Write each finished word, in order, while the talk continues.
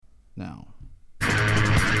now.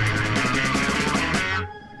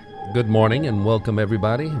 Good morning and welcome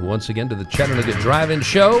everybody once again to the Chattanooga Drive-In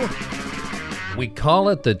Show. We call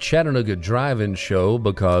it the Chattanooga Drive-In Show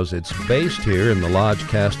because it's based here in the Lodge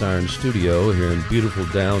Cast Iron Studio here in beautiful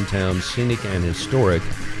downtown, scenic and historic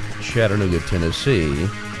Chattanooga, Tennessee.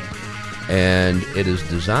 And it is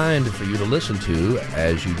designed for you to listen to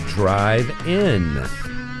as you drive in.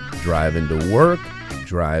 Drive into work,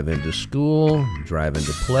 drive into school, drive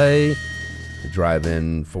into play, drive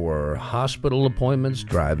in for hospital appointments,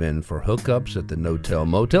 drive in for hookups at the no-tell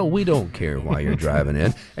motel. We don't care why you're driving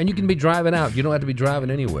in. And you can be driving out. You don't have to be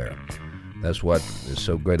driving anywhere. That's what is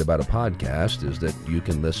so great about a podcast, is that you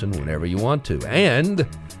can listen whenever you want to. And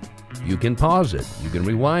you can pause it. You can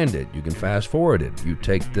rewind it. You can fast forward it. You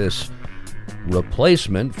take this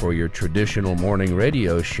replacement for your traditional morning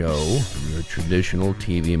radio show, your traditional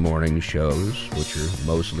TV morning shows, which are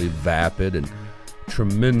mostly vapid and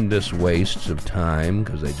tremendous wastes of time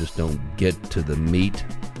because they just don't get to the meat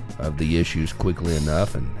of the issues quickly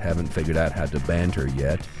enough and haven't figured out how to banter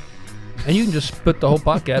yet. And you can just put the whole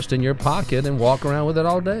podcast in your pocket and walk around with it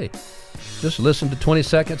all day. Just listen to 20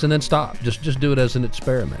 seconds and then stop. Just do it as an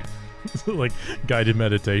experiment. Like guided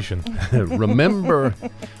meditation. Remember.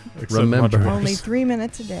 Only 3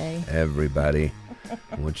 minutes a day. Everybody,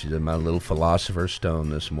 I want you to my little philosopher's stone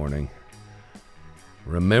this morning.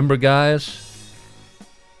 Remember, guys,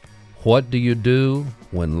 what do you do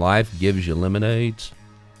when life gives you lemonades?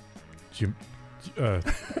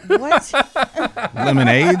 What?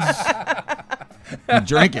 Lemonades? You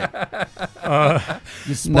drink it.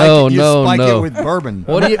 You spike it with bourbon.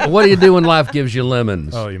 What do you do when life gives you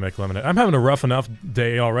lemons? Oh, you make lemonade. I'm having a rough enough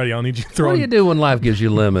day already. I'll need you to throw What do you do when life gives you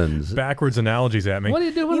lemons? backwards analogies at me. What do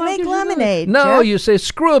you do when You life make gives lemonade, you lemons? No, Jeff. you say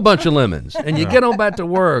screw a bunch of lemons, and you get on back to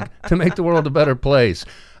work to make the world a better place.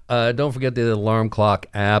 Don't forget the alarm clock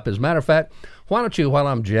app. As a matter of fact, why don't you, while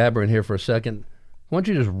I'm jabbering here for a second, why don't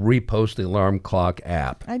you just repost the alarm clock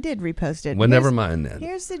app? I did repost it. Well, never mind then.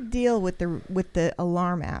 Here's the deal with the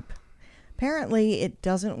alarm app. Apparently, it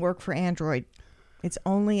doesn't work for Android. It's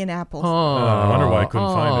only an Apple. I wonder why I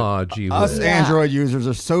couldn't find it. Gee Us whiz. Android users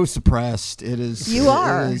are so suppressed. It is. You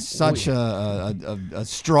are. It is such a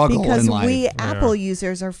struggle Because in life. we Apple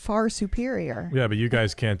users are far superior. Yeah, but you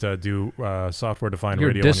guys can't do software-defined You're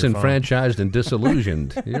radio on your phone. disenfranchised and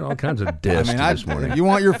disillusioned. You're all kinds of dissed this morning. if you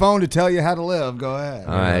want your phone to tell you how to live, go ahead.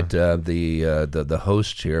 All right, the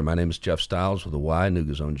hosts here. My name is Jeff Stiles with a Y,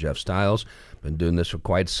 Nooga's own Jeff Stiles. Been doing this for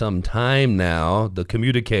quite some time now. The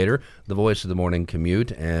communicator, the voice of the morning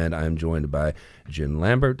commute, and I'm joined by Jen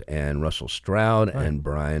Lambert and Russell Stroud and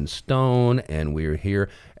Brian Stone, and we're here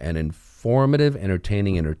an informative, informative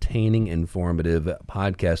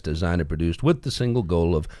podcast designed and produced with the single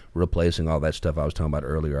goal of replacing all that stuff I was talking about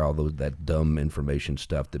earlier, all that dumb information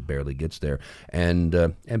stuff that barely gets there,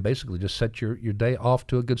 and basically just set your day off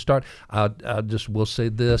to a good start. We'll say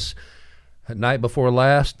this. Night before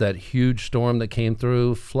last, that huge storm that came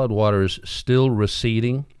through, floodwaters still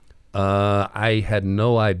receding. I had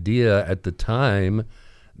no idea at the time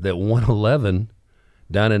that 111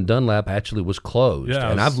 down in Dunlap actually was closed. Yeah,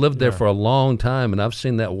 and I've lived there for a long time, and I've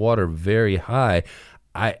seen that water very high.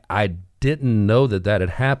 I didn't know that had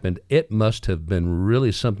happened. It must have been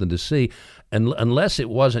really something to see. And unless it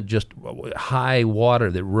wasn't just high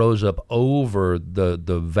water that rose up over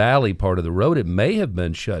the valley part of the road, it may have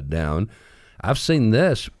been shut down. I've seen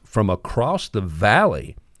this from across the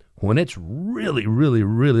valley when it's really, really,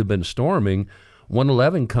 really been storming.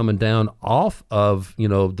 111 coming down off of,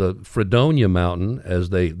 the Fredonia Mountain,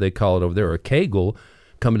 as they call it over there, or Kegel,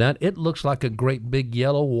 coming down. It looks like a great big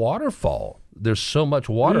yellow waterfall. There's so much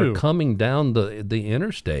water coming down the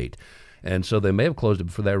interstate. And so they may have closed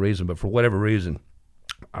it for that reason, but for whatever reason,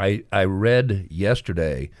 I read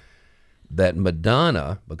yesterday that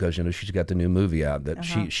Madonna, because she's got the new movie out, that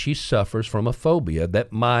she suffers from a phobia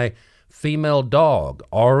that my female dog,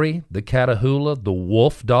 Ari, the Catahoula, the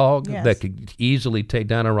wolf dog that could easily take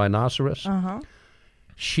down a rhinoceros,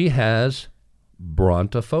 she has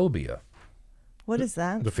brontophobia. What is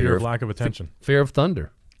that? The fear of lack of attention. Fear of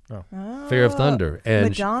thunder. Fear of thunder. And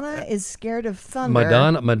Madonna is scared of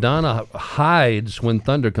thunder. Madonna hides when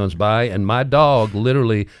thunder comes by, and my dog,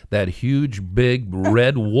 literally, that huge, big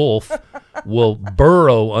red wolf, will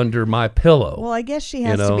burrow under my pillow. Well, I guess she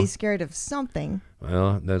has to be scared of something.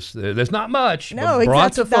 Well, there's not much. No,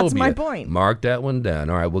 exactly. That's my point. Mark that one down.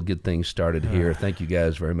 All right, we'll get things started here. Thank you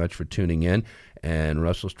guys very much for tuning in. And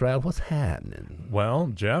Russell Stroud, what's happening?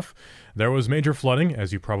 Well, Jeff, there was major flooding,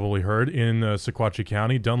 as you probably heard, in Sequatchie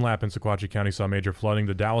County. Dunlap and Sequatchie County saw major flooding.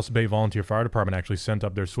 The Dallas Bay Volunteer Fire Department actually sent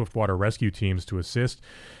up their swiftwater rescue teams to assist.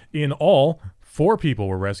 In all, 4 people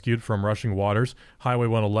were rescued from rushing waters. Highway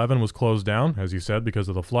 111 was closed down, as you said, because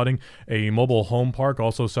of the flooding. A mobile home park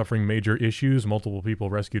also suffering major issues. Multiple people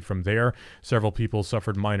rescued from there. Several people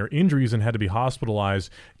suffered minor injuries and had to be hospitalized.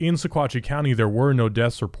 In Sequatchie County, there were no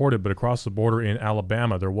deaths reported, but across the border in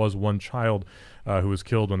Alabama, there was one child who was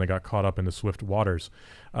killed when they got caught up in the swift waters.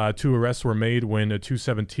 2 arrests were made when 2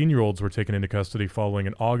 17-year-olds were taken into custody following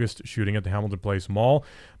an August shooting at the Hamilton Place Mall,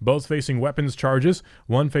 both facing weapons charges.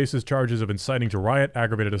 One faces charges of inciting to riot,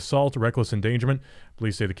 aggravated assault, reckless endangerment.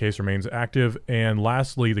 Police say the case remains active. And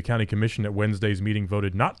lastly, the county commission at Wednesday's meeting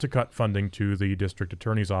voted not to cut funding to the district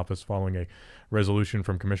attorney's office following a resolution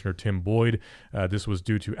from Commissioner Tim Boyd. This was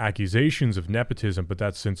due to accusations of nepotism, but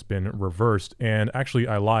that's since been reversed. And actually,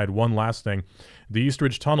 I lied. One last thing. The East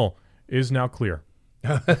Ridge Tunnel is now clear.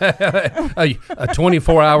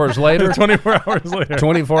 24 hours later. 24 hours later.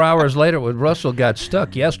 24 hours later, when Russell got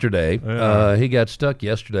stuck yesterday, he got stuck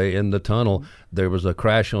yesterday in the tunnel. There was a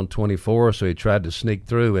crash on 24, so he tried to sneak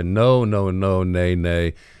through, and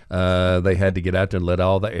nay. They had to get out there and let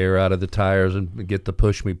all the air out of the tires and get the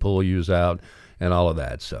push-me-pull-yous out and all of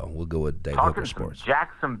that. So we'll go with Dave Hooker Sports.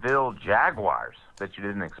 Jacksonville Jaguars. Bet you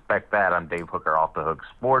didn't expect that. I'm Dave Hooker, Off the Hook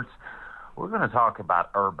Sports. We're going to talk about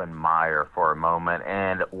Urban Meyer for a moment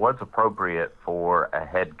and what's appropriate for a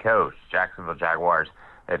head coach. Jacksonville Jaguars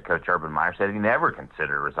head coach Urban Meyer said he never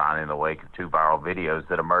considered resigning in the wake of 2 viral videos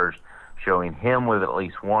that emerged showing him with at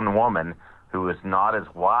least one woman who is not his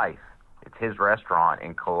wife. It's his restaurant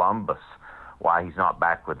in Columbus. Why he's not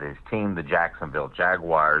back with his team, the Jacksonville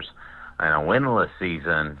Jaguars, in a winless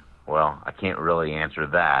season, well, I can't really answer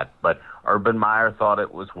that. But Urban Meyer thought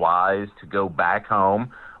it was wise to go back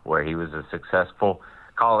home where he was a successful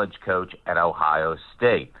college coach at Ohio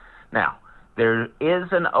State. Now, there is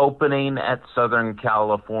an opening at Southern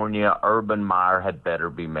California. Urban Meyer had better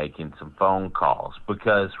be making some phone calls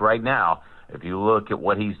because right now, if you look at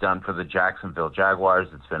what he's done for the Jacksonville Jaguars,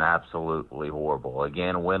 it's been absolutely horrible.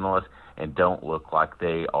 Again, winless and don't look like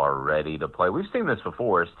they are ready to play. We've seen this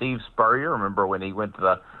before. Steve Spurrier, remember when he went to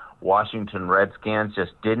the Washington Redskins,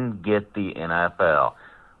 just didn't get the NFL.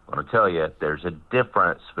 I'm going to tell you, there's a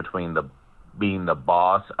difference between being the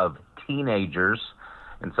boss of teenagers,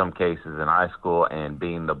 in some cases in high school, and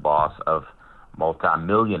being the boss of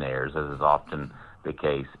multimillionaires, as is often the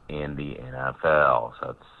case in the NFL. So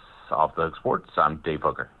it's Off the Hook Sports. I'm Dave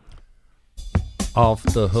Hooker. Off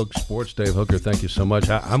the Hook Sports, Dave Hooker, thank you so much.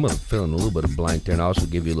 I'm going to fill in a little bit of blank there and also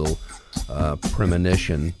give you a little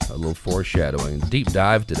premonition, a little foreshadowing. Deep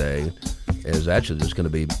dive today is actually just going to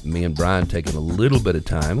be me and Brian taking a little bit of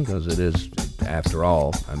time because it is, after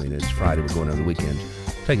all, I mean, it's Friday, we're going on the weekend,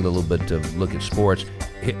 taking a little bit to look at sports.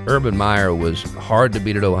 Urban Meyer was hard to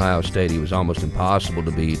beat at Ohio State. He was almost impossible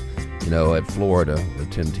to beat, at Florida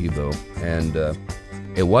with Tim Tebow. And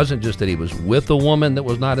it wasn't just that he was with a woman that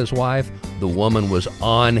was not his wife. The woman was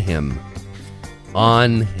on him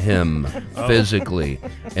physically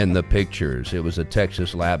in the pictures. It was a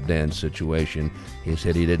Texas lap dance situation. He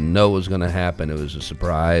said he didn't know it was going to happen. It was a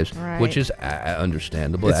surprise, which is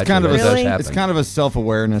understandable. It's kind of a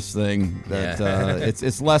self-awareness thing that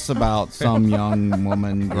it's less about some young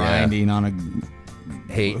woman grinding on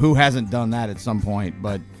who hasn't done that at some point,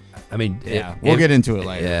 but I mean, we'll get into it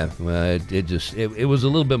later. Yeah, well, it was a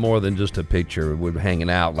little bit more than just a picture. We're hanging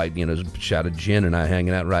out, like, a shot of gin and I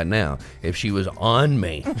hanging out right now. If she was on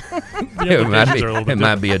me, it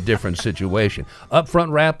might be a different situation.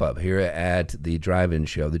 Upfront wrap-up here at the drive-in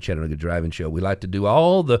show, the Chattanooga Drive-In Show. We like to do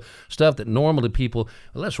all the stuff that normally people,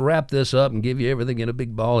 let's wrap this up and give you everything in a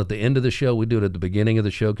big ball at the end of the show. We do it at the beginning of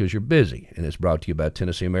the show because you're busy, and it's brought to you by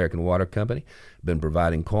Tennessee American Water Company. Been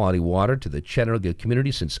providing quality water to the Chattanooga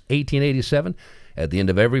community since 1887. At the end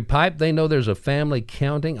of every pipe, they know there's a family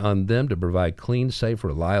counting on them to provide clean, safe,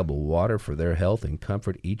 reliable water for their health and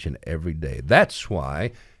comfort each and every day. That's why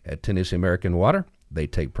at Tennessee American Water, they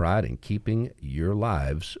take pride in keeping your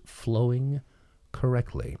lives flowing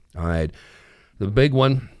correctly. All right, the big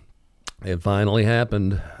one, it finally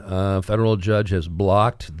happened. A federal judge has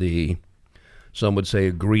blocked the, some would say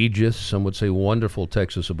egregious, some would say wonderful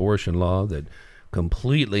Texas abortion law that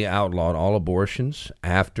completely outlawed all abortions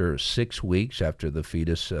after 6 weeks, after the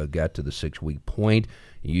fetus got to the 6-week point,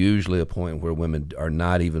 usually a point where women are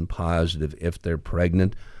not even positive if they're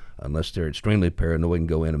pregnant, unless they're extremely paranoid and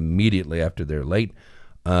go in immediately after they're late.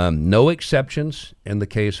 No exceptions in the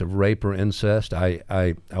case of rape or incest. I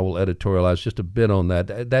will editorialize just a bit on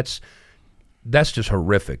that. That's just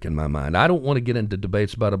horrific in my mind. I don't want to get into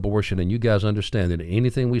debates about abortion, and you guys understand that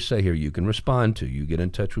anything we say here you can respond to. You get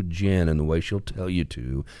in touch with Jen in the way she'll tell you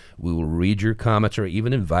to. We will read your comments or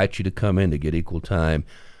even invite you to come in to get equal time.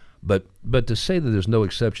 But to say that there's no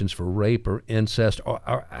exceptions for rape or incest, or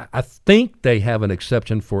I think they have an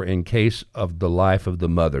exception for in case of the life of the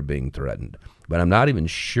mother being threatened. But I'm not even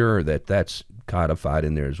sure that that's codified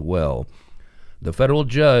in there as well. The federal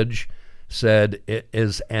judge said it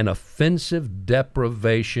is an offensive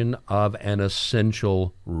deprivation of an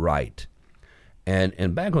essential right.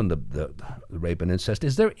 And back on the rape and incest,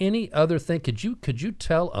 is there any other thing? Could you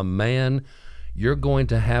tell a man you're going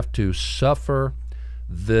to have to suffer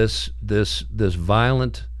this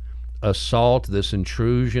violent assault, this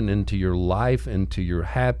intrusion into your life, into your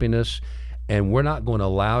happiness, and we're not going to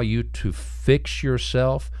allow you to fix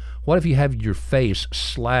yourself? What if you have your face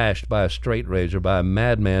slashed by a straight razor, by a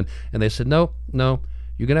madman, and they said, no,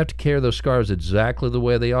 you're going to have to carry those scars exactly the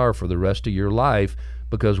way they are for the rest of your life,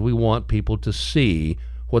 because we want people to see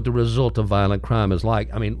what the result of violent crime is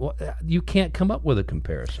like. I mean, you can't come up with a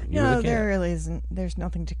comparison. No, there really isn't. There's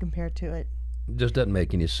nothing to compare to it. It just doesn't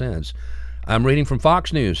make any sense. I'm reading from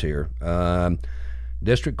Fox News here.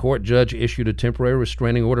 District Court judge issued a temporary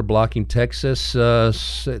restraining order blocking Texas,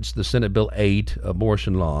 it's the Senate Bill 8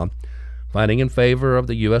 abortion law, finding in favor of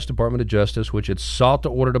the U.S. Department of Justice, which had sought the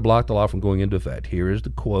order to block the law from going into effect. Here is the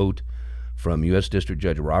quote from U.S. District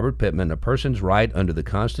Judge Robert Pittman: "A person's right under the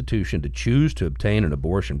Constitution to choose to obtain an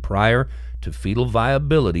abortion prior to fetal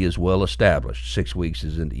viability is well established." 6 weeks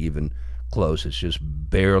isn't even close. It's just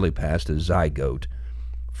barely past a zygote.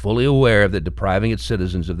 Fully aware that depriving its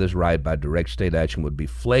citizens of this right by direct state action would be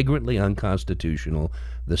flagrantly unconstitutional,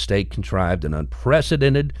 the state contrived an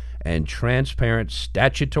unprecedented and transparent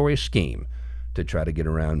statutory scheme to try to get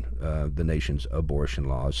around the nation's abortion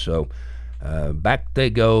laws. So back they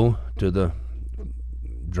go to the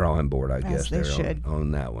drawing board, I guess, there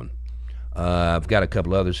on that one. I've got a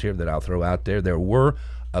couple others here that I'll throw out there. There were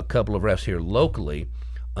a couple of arrests here locally.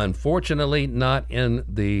 Unfortunately, not in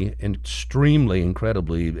the extremely,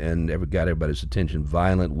 incredibly, and got everybody's attention,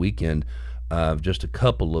 violent weekend just a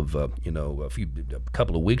couple of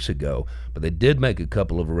weeks ago. But they did make a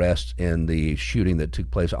couple of arrests in the shooting that took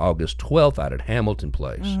place August 12th out at Hamilton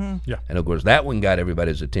Place. Mm-hmm. Yeah, and of course that one got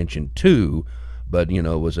everybody's attention too. But it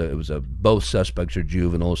was both suspects are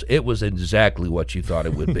juveniles. It was exactly what you thought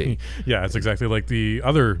it would be. Yeah, it's exactly like the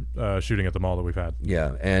other shooting at the mall that we've had.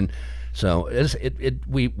 Yeah, and so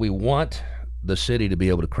we want the city to be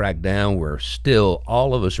able to crack down. We're still,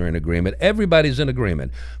 all of us are in agreement. Everybody's in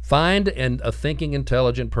agreement. Find a thinking,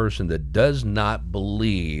 intelligent person that does not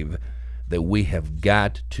believe that we have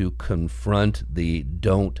got to confront the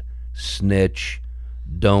don't snitch,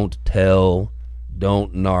 don't tell,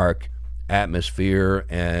 don't narc atmosphere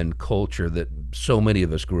and culture that so many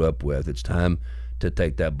of us grew up with. It's time to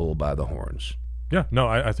take that bull by the horns. Yeah, no,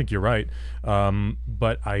 I think you're right.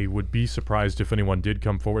 But I would be surprised if anyone did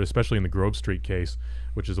come forward, especially in the Grove Street case,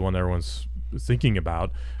 which is the one that everyone's thinking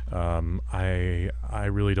about. I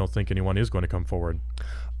really don't think anyone is going to come forward.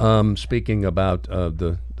 Speaking about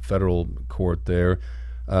the federal court there,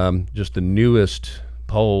 just the newest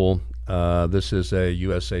poll, this is a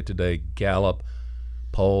USA Today Gallup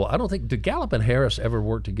poll. I don't think, did Gallup and Harris ever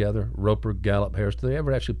work together? Roper, Gallup, Harris, did they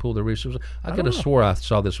ever actually pool their resources? I could have swore I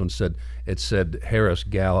saw this one said Harris,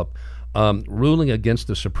 Gallup. Ruling against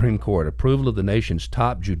the Supreme Court, approval of the nation's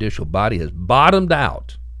top judicial body has bottomed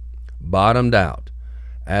out.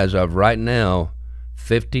 As of right now,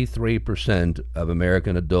 53% of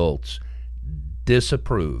American adults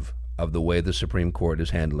disapprove of the way the Supreme Court is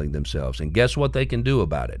handling themselves. And guess what they can do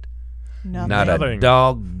about it? Nothing. Not a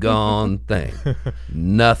doggone thing.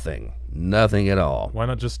 Nothing at all. Why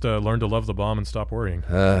not just learn to love the bomb and stop worrying?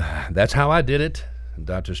 That's how I did it,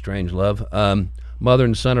 Dr. Strangelove. Mother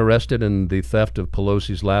and son arrested in the theft of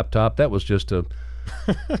Pelosi's laptop. That was just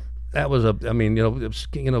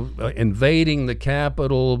invading the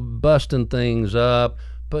Capitol, busting things up,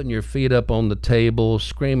 putting your feet up on the table,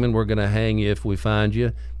 screaming, "We're going to hang you if we find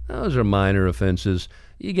you." Those are minor offenses.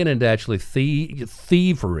 You get into actually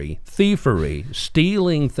thievery,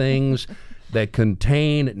 stealing things that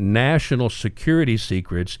contain national security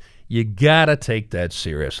secrets. You gotta take that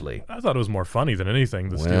seriously. I thought it was more funny than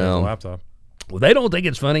anything, stealing the laptop. Well, they don't think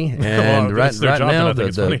it's funny, and right now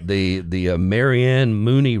the Marianne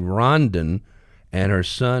Mooney Rondon and her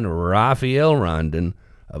son Raphael Rondon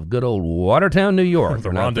of good old Watertown, New York,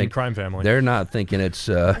 the Rondon crime family. They're not thinking it's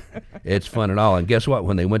fun at all. And guess what?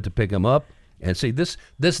 When they went to pick him up. And see, this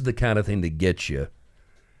is the kind of thing that gets you.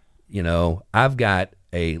 I've got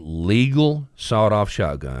a legal sawed-off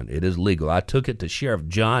shotgun. It is legal. I took it to Sheriff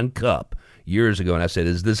John Cupp years ago, and I said,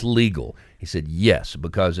 "Is this legal?" He said, "Yes,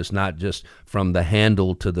 because it's not just from the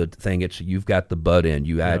handle to the thing. You've got the butt end.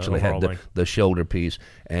 You actually have the shoulder piece,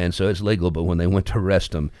 and so it's legal." But when they went to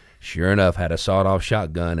arrest him, sure enough, had a sawed-off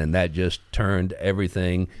shotgun, and that just turned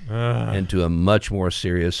everything into a much more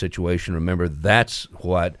serious situation. Remember, that's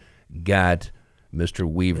what got Mr.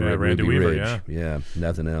 Weaver at Randy Ruby Weaver, Ridge. Yeah,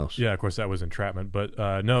 nothing else. Yeah, of course, that was entrapment. But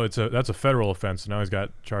no, that's a federal offense. Now he's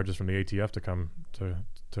got charges from the ATF to come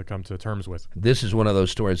to terms with. This is one of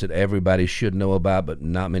those stories that everybody should know about, but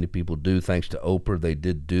not many people do. Thanks to Oprah, they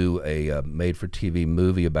did do a made-for-TV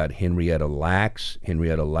movie about Henrietta Lacks.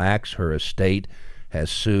 Henrietta Lacks, her estate has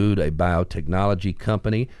sued a biotechnology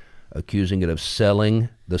company, accusing it of selling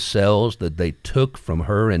the cells that they took from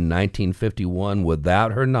her in 1951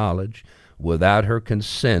 without her knowledge, without her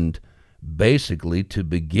consent, basically to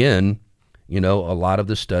begin, a lot of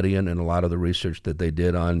the study and a lot of the research that they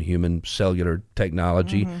did on human cellular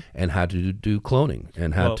technology and how to do cloning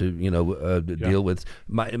and how to, deal with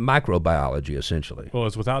microbiology, essentially. Well,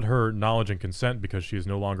 it's without her knowledge and consent because she is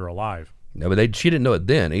no longer alive. No, but she didn't know it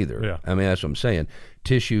then either. Yeah. I mean, that's what I'm saying.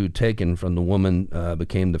 Tissue taken from the woman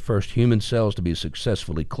became the first human cells to be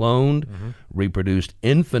successfully cloned, reproduced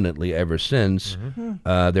infinitely ever since.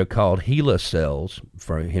 They're called HeLa cells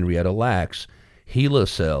for Henrietta Lacks. HeLa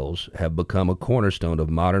cells have become a cornerstone of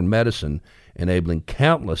modern medicine, enabling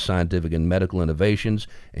countless scientific and medical innovations,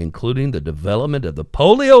 including the development of the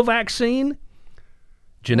polio vaccine,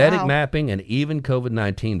 genetic mapping, and even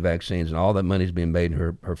COVID-19 vaccines, and all that money's being made,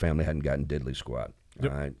 and her family hadn't gotten diddly squat.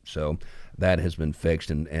 Yep. All right, so that has been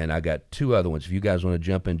fixed, and I got two other ones. If you guys want to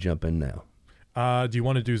jump in now. Do you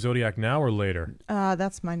want to do Zodiac now or later?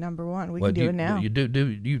 That's my number one. We can do it now. You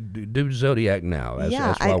do Zodiac now.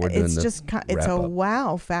 That's why we're doing it's a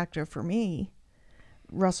wow factor for me.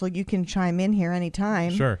 Russell, you can chime in here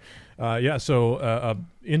anytime. Sure. So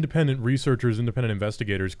independent researchers, independent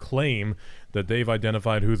investigators claim that they've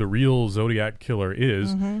identified who the real Zodiac killer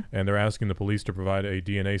is, and they're asking the police to provide a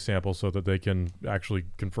DNA sample so that they can actually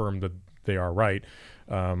confirm that they are right.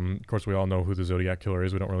 Of course, we all know who the Zodiac killer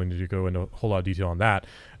is. We don't really need to go into a whole lot of detail on that.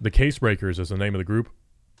 The Case Breakers is the name of the group.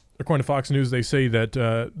 According to Fox News, they say that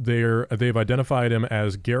they've identified him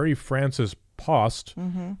as Gary Francis Post,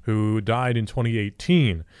 who died in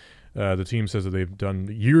 2018. The team says that they've done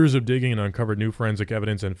years of digging and uncovered new forensic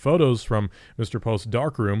evidence and photos from Mr. Post's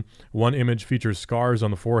darkroom. One image features scars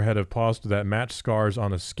on the forehead of Post that match scars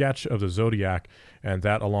on a sketch of the Zodiac, and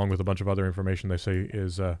that, along with a bunch of other information, they say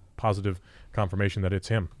is positive confirmation that it's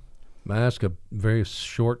him. May I ask a very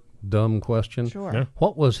short, dumb question? Sure. Yeah.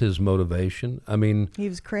 What was his motivation? I mean, He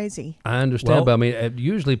was crazy. I understand, but I mean,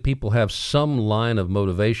 usually people have some line of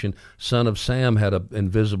motivation. Son of Sam had an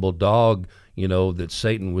invisible dog, that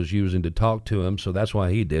Satan was using to talk to him, so that's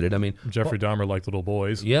why he did it. I mean, Jeffrey Dahmer liked little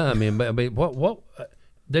boys. Yeah, I mean, what?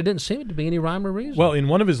 There didn't seem to be any rhyme or reason. Well, in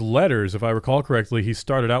one of his letters, if I recall correctly, he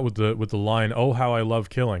started out with the line, "Oh, how I love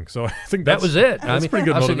killing." So I think that was it. That's pretty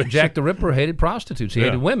good motivation. Jack the Ripper hated prostitutes. He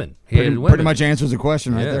hated women. Pretty much answers the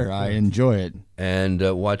question right there. I enjoy it. And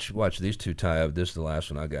watch these two tie up. This is the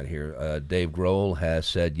last one I got here. Dave Grohl has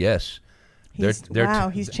said yes.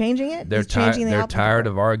 He's changing it? They're tired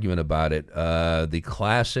of arguing about it. The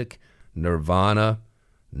classic Nirvana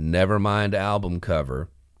Nevermind album cover,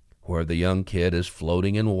 where the young kid is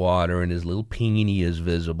floating in water and his little peenie is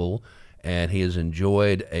visible, and he has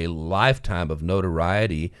enjoyed a lifetime of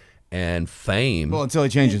notoriety and fame. Well, until he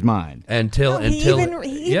changed his mind. He even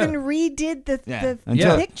redid the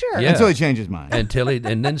picture. Until he changed his mind.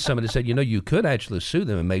 And then somebody said, you could actually sue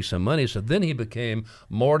them and make some money. So then he became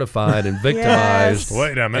mortified and victimized. Yes.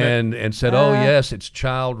 Wait a minute. And said, oh, yes, it's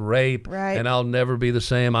child rape. Right. And I'll never be the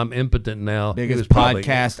same. I'm impotent now. Biggest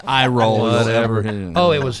podcast eye roll whatever.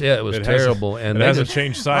 Oh, it was terrible. It hasn't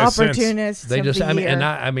changed size Opportunists since.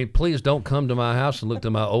 I mean, please don't come to my house and look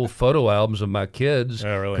at my old photo albums of my kids.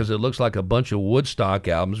 Yeah, really. Because it looks like a bunch of Woodstock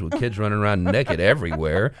albums with kids running around naked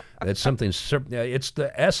everywhere. It's something. It's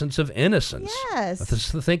the essence of innocence.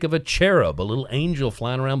 Yes. Think of a cherub, a little angel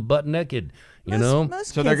flying around butt naked.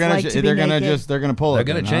 Most so they're gonna pull it.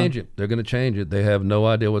 They're gonna change it. They're gonna change it. They have no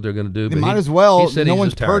idea what they're gonna do. They might as well. No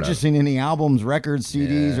one's purchasing any albums, records,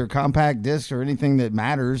 CDs, or compact discs or anything that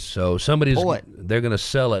matters. So they're gonna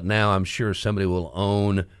sell it now. I'm sure somebody will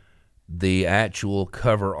own the actual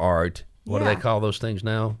cover art. What do they call those things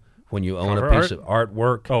now? When you own a piece of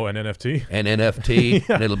artwork. Oh, an NFT. An NFT,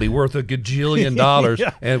 and it'll be worth $1 gajillion.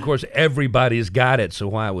 Yeah. And, of course, everybody's got it, so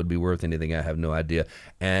why it would be worth anything, I have no idea.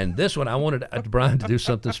 And this one, I wanted Brian to do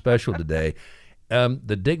something special today.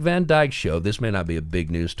 The Dick Van Dyke Show, this may not be a big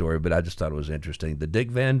news story, but I just thought it was interesting. The Dick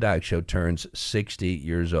Van Dyke Show turns 60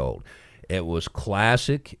 years old. It was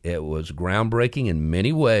classic. It was groundbreaking in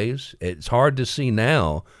many ways. It's hard to see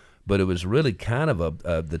now, but it was really kind of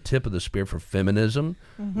the tip of the spear for feminism.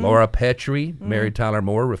 Laura Petrie, Mary Tyler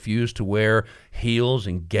Moore, refused to wear heels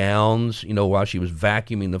and gowns, while she was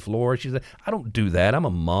vacuuming the floor. She said, I don't do that. I'm a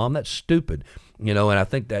mom. That's stupid. And I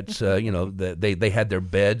think that's, they had their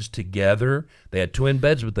beds together. They had twin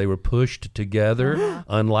beds, but they were pushed together,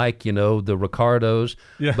 unlike, the Ricardos.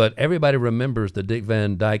 Yeah. But everybody remembers the Dick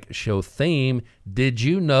Van Dyke Show theme. Did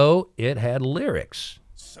you know it had lyrics?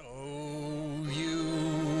 So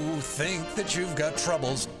you think that you've got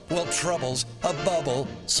troubles? Well, trouble's a bubble.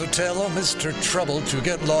 So tell Mr. Trouble to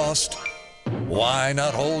get lost. Why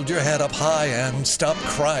not hold your head up high and stop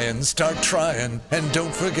crying, start trying, and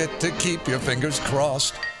don't forget to keep your fingers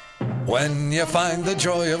crossed. When you find the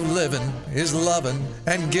joy of living is loving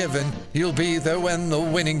and giving, you'll be there when the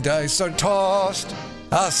winning dice are tossed.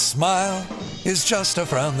 A smile is just a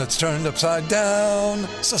frown that's turned upside down,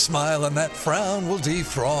 so smile and that frown will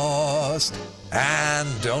defrost. And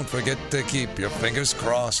don't forget to keep your fingers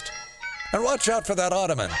crossed. And watch out for that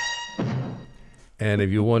ottoman. And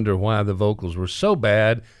if you wonder why the vocals were so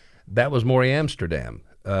bad, that was Maury Amsterdam,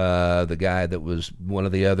 the guy that was one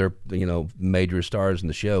of the other, major stars in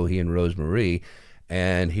the show, he and Rose Marie.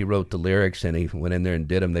 And he wrote the lyrics, and he went in there and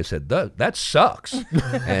did them. They said, that sucks.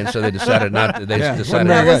 And so they decided not to, that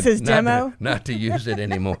was his demo? Not to use it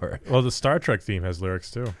anymore. Well, the Star Trek theme has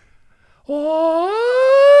lyrics, too.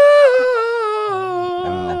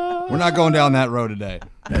 We're not going down that road today.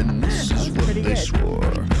 And this is what they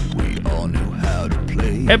swore. We all knew how to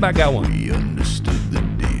play. Everybody got one. We understood the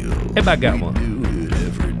deal. Everybody got one. We do it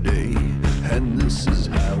every day. And this is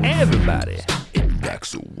how Everybody it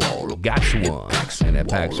packs a wall up. got one. And that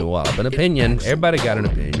packs a wall up. An opinion. Everybody got an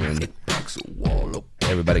opinion. Packs a wall up.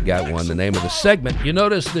 Everybody got one. The name of the segment. You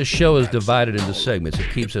notice this show is divided into segments. It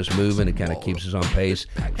keeps us moving. It kind of keeps us on pace.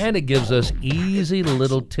 And it gives us easy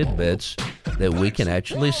little tidbits that we can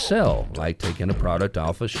actually sell, like taking a product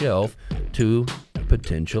off a shelf to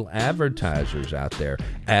potential advertisers out there,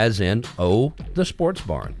 as in, the Sports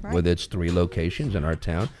Barn, with its 3 locations in our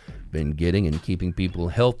town. Been getting and keeping people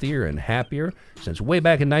healthier and happier since way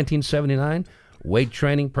back in 1979. Weight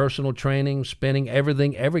training, personal training, spinning,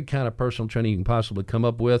 everything, every kind of personal training you can possibly come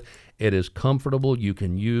up with. It is comfortable. You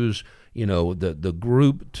can use, the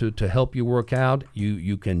group to help you work out.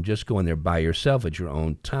 You can just go in there by yourself at your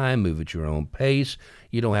own time, move at your own pace.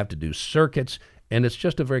 You don't have to do circuits. And it's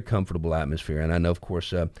just a very comfortable atmosphere. And I know, of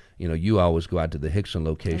course, you always go out to the Hickson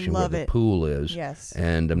location where the pool is. Yes.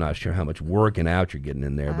 And I'm not sure how much working out you're getting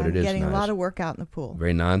in there, but it is nice. Getting a lot of work out in the pool.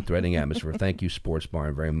 Very non-threatening atmosphere. Thank you, Sports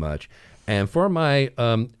Barn, very much. And for my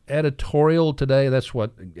editorial today, that's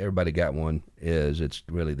what Everybody Got One is. It's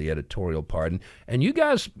really the editorial part. And you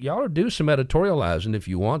guys, y'all do some editorializing if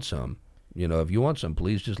you want some. If you want some,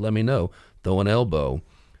 please just let me know. Throw an elbow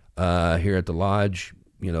here at the Lodge,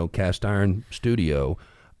 cast iron studio.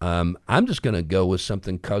 I'm just going to go with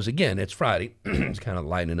something because, again, it's Friday. It's kind of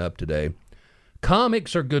lightening up today.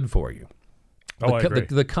 Comics are good for you. I agree.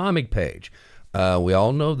 The comic page. We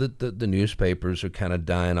all know that the newspapers are kind of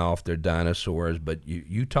dying off. They're dinosaurs. But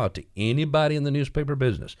you talk to anybody in the newspaper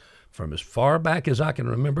business, from as far back as I can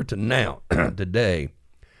remember to now, today,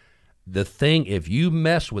 the thing, if you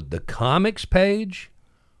mess with the comics page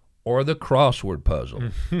or the crossword puzzle,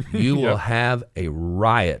 you will have a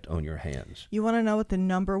riot on your hands. You want to know what the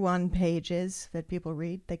number 1 page is that people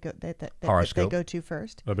read? That Horoscope. they go to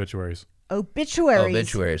first? Obituaries.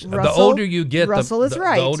 Obituaries. The older you get, Russell is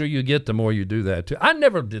right. The older you get, the more you do that too. I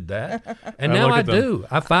never did that, and now I do.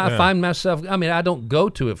 I find myself. I mean, I don't go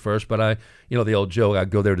to it first, but I, the old joke. I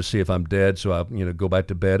go there to see if I'm dead, so I, go back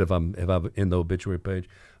to bed if I'm in the obituary page.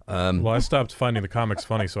 Well, I stopped finding the comics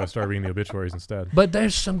funny, so I started reading the obituaries instead. But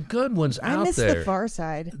there's some good ones out there. I miss the Far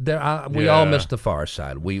Side. We all miss the Far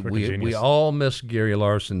Side. We all miss Gary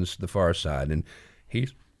Larson's The Far Side, and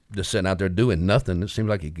he's just sitting out there doing nothing. It seems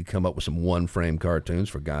like he could come up with some one-frame cartoons,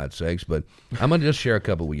 for God's sakes. But I'm going to just share a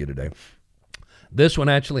couple with you today. This one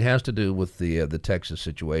actually has to do with the Texas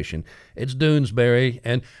situation. It's Doonesbury,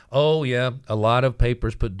 and a lot of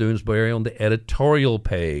papers put Doonesbury on the editorial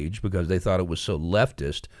page because they thought it was so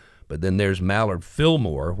leftist. But then there's Mallard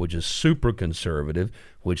Fillmore, which is super conservative,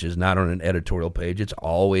 which is not on an editorial page. It's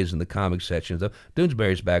always in the comics section. So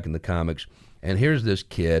Doonesbury's back in the comics. And here's this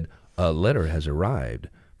kid. A letter has arrived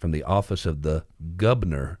from the office of the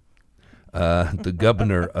governor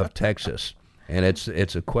of Texas. And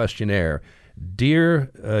it's a questionnaire.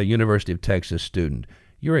 Dear University of Texas student,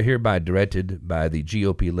 you are hereby directed by the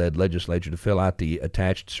GOP-led legislature to fill out the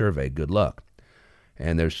attached survey. Good luck.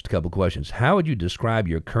 And there's a couple questions. How would you describe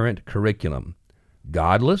your current curriculum?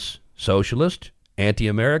 Godless, socialist,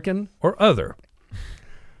 anti-American, or other?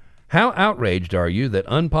 How outraged are you that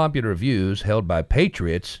unpopular views held by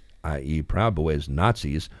patriots, i.e. Proud Boys,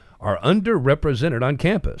 Nazis, are underrepresented on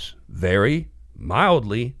campus? Very,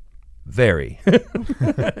 mildly, very.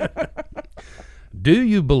 Do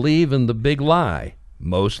you believe in the big lie?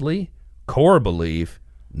 Mostly, core belief,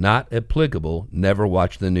 not applicable, never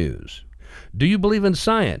watch the news. Do you believe in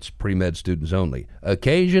science? Pre-med students only.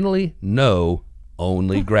 Occasionally, no,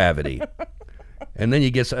 only gravity. And then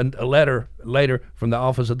you get a letter later from the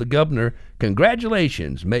office of the governor.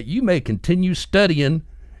 Congratulations, you may continue studying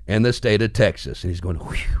in the state of Texas. And he's going,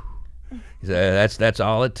 whew. He said, that's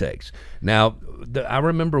all it takes. Now, I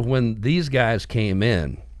remember when these guys came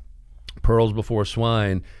in, Pearls Before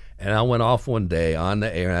Swine, and I went off one day on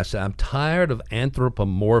the air and I said, I'm tired of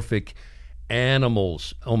anthropomorphic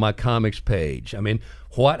animals on my comics page. I mean,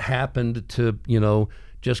 what happened to,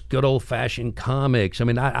 just good old-fashioned comics? I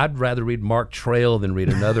mean, I'd rather read Mark Trail than read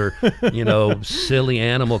another, silly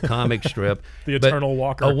animal comic strip. The Eternal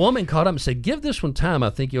Walker. A woman caught up and said, give this one time.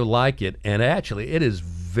 I think you'll like it. And actually, it is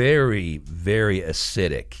very, very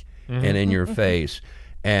acidic and in your face.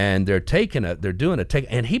 And they're doing a take,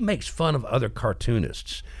 and he makes fun of other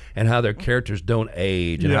cartoonists and how their characters don't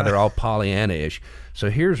age and how they're all Pollyanna-ish.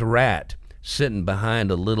 So here's Rat sitting behind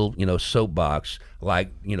a little, soapbox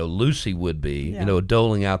like, Lucy would be,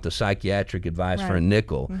 doling out the psychiatric advice for a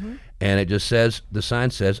nickel. And it just says, the sign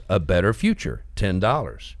says, a better future,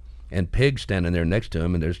 $10. And Pig's standing there next to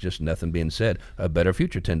him, and there's just nothing being said. A better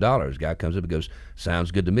future, $10. Guy comes up and goes,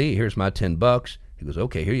 sounds good to me. Here's my $10. He goes,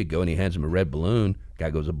 okay, here you go. And he hands him a red balloon. Guy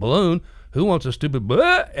goes, a balloon? Who wants a stupid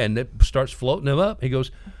balloon? And it starts floating him up. He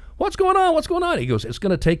goes, what's going on? What's going on? He goes, it's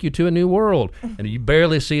going to take you to a new world. And you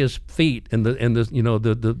barely see his feet in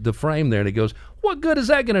the frame there. And he goes, what good is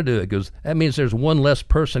that going to do? It goes, that means there's one less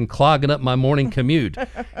person clogging up my morning commute.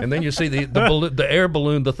 And then you see the air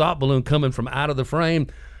balloon, the thought balloon coming from out of the frame.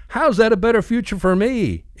 How's that a better future for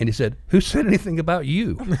me? And he said, who said anything about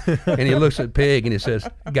you? And he looks at Pig and he says,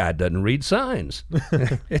 God doesn't read signs.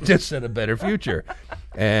 It just said a better future.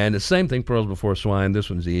 And the same thing, Pearls Before Swine. This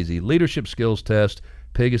one's easy. Leadership skills test.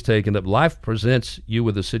 Pig is taken up. Life presents you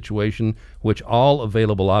with a situation which all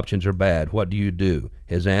available options are bad. What do you do?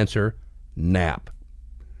 His answer, nap.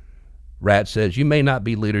 Rat says, you may not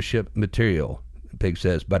be leadership material. Pig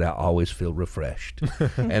says, but I always feel refreshed.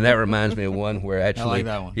 And that reminds me of one where actually, I like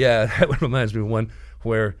that one. Yeah, that reminds me of one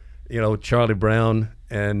where, Charlie Brown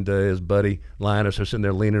and his buddy Linus are sitting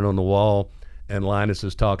there leaning on the wall, and Linus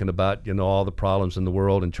is talking about, all the problems in the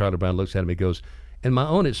world, and Charlie Brown looks at him, he goes, in my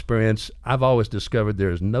own experience, I've always discovered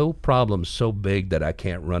there is no problem so big that I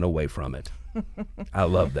can't run away from it. I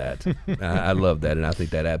love that. I love that, and I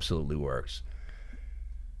think that absolutely works.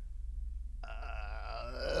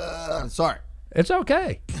 Sorry. It's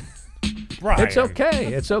okay. Right. It's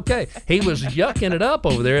okay. It's okay. He was yucking it up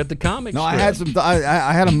over there at the comic strip. I had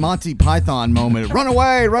I had a Monty Python moment. Run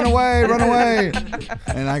away, run away, run away.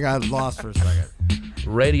 And I got lost for a second.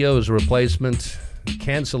 Radio's replacement,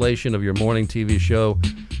 cancellation of your morning TV show,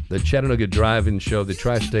 the Chattanooga Drive-In Show, the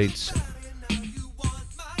Tri-States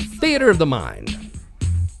Theater of the Mind,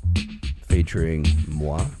 featuring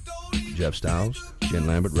moi, Jeff Styles, Jen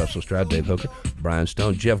Lambert, Russell Stroud, Dave Hooker, Brian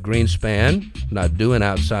Stone, Jeff Greenspan. Not doing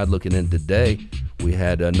Outside Looking In today. We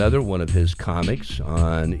had another one of his comics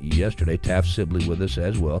on yesterday, Taft Sibley, with us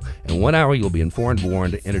as well. In 1 hour, you'll be informed,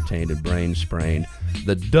 warned, entertained, and brain sprained.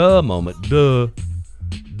 The duh moment,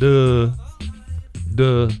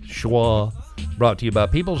 schwa, brought to you by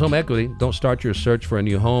People's Home Equity. Don't start your search for a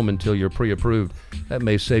new home until you're pre-approved. That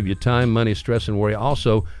may save you time, money, stress, and worry.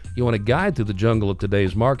 Also, you want a guide through the jungle of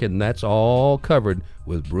today's market, and that's all covered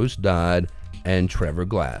with Bruce Dodd and Trevor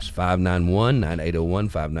Glass.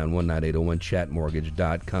 591-9801, 591-9801,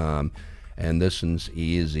 chatmortgage.com. And this one's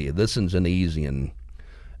easy. This one's an easy one.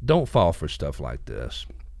 Don't fall for stuff like this.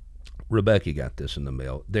 Rebecca got this in the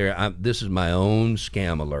mail. This is my own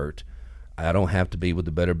scam alert. I don't have to be with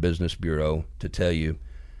the Better Business Bureau to tell you.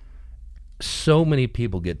 So many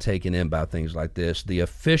people get taken in by things like this. The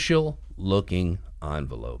official looking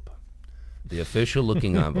envelope. The official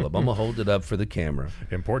looking envelope. I'm going to hold it up for the camera.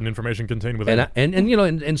 Important information contained within.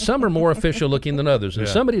 And some are more official looking than others. And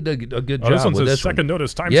somebody did a good job this one's with a this second one.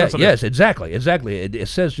 notice, time sensitive. Yes, exactly. It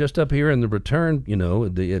says just up here in the return,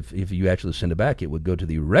 if you actually send it back, it would go to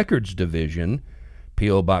the Records Division,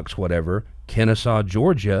 P.O. Box whatever, Kennesaw,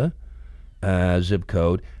 Georgia, zip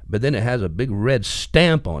code. But then it has a big red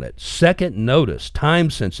stamp on it. Second notice, time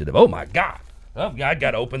sensitive. Oh, my God. Oh, I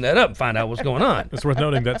got to open that up and find out what's going on. It's worth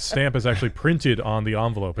noting that stamp is actually printed on the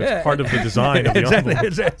envelope. It's part of the design of the exactly.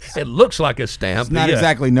 envelope. It looks like a stamp. It's not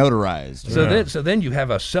exactly notarized. So then you have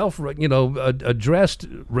a addressed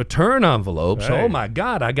return envelope. So, oh my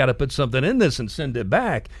God, I got to put something in this and send it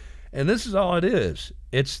back. And this is all it is.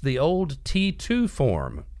 It's the old T2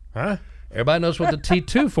 form. Huh? Everybody knows what the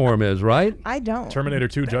T2 form is, right? I don't. Terminator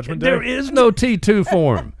 2 Judgment Day? There is no T2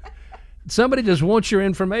 form. Somebody just wants your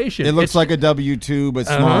information. It looks like a W-2, but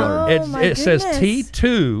smaller. It says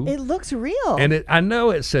T2. It looks real. And I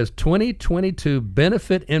know it says 2022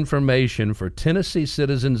 benefit information for Tennessee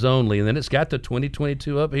citizens only. And then it's got the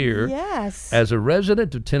 2022 up here. Yes. As a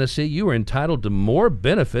resident of Tennessee, you are entitled to more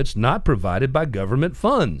benefits not provided by government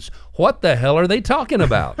funds. What the hell are they talking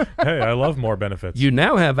about? Hey, I love more benefits. You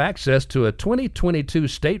now have access to a 2022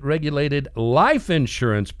 state-regulated life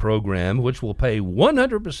insurance program, which will pay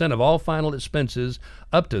 100% of all final expenses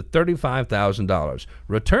up to $35,000.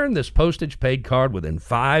 Return this postage-paid card within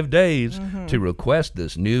 5 days to request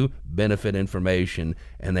this new benefit information.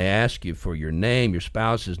 And they ask you for your name, your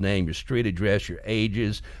spouse's name, your street address, your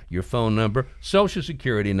ages, your phone number, social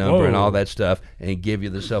security number, and all that stuff, and give you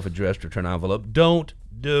the self-addressed return envelope. Don't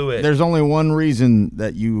do it. There's only one reason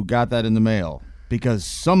that you got that in the mail, because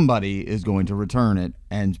somebody is going to return it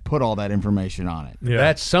and put all that information on it. Yeah.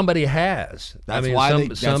 That somebody has. That's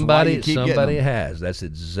somebody you keep getting them. has. That's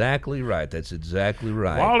exactly right. That's exactly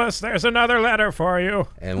right. Wallace, there's another letter for you.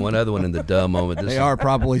 And one other one in the duh moment. They are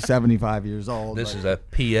probably 75 years old. This is a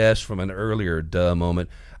PS from an earlier duh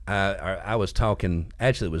moment. I was talking,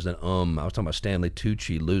 actually it was I was talking about Stanley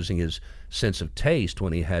Tucci losing his sense of taste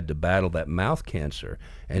when he had to battle that mouth cancer.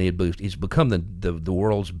 And he's become the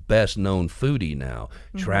world's best known foodie now,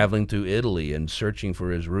 traveling through Italy and searching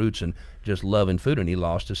for his roots and just loving food. And he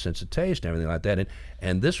lost his sense of taste and everything like that.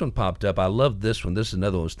 And this one popped up. I love this one. This is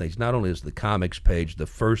another one of those things. Not only is the comics page the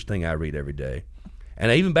first thing I read every day,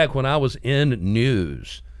 and even back when I was in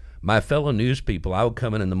news, my fellow news people, I would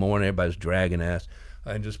come in the morning, everybody's dragging ass,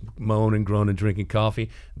 and just moaning, groaning, drinking coffee.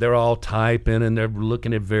 They're all typing and they're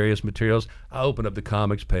looking at various materials. I open up the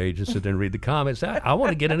comics page and sit there and read the comments. I want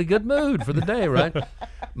to get in a good mood for the day, right?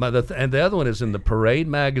 And the other one is in the Parade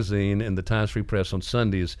magazine in the Times Free Press on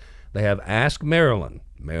Sundays. They have Ask Marilyn.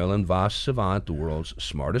 Marilyn Vos Savant, the world's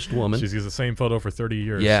smartest woman. She's used the same photo for 30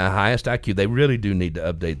 years. Yeah, highest IQ. They really do need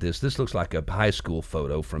to update this. This looks like a high school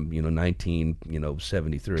photo from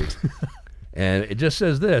 1973. And it just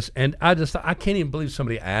says this, and I can't even believe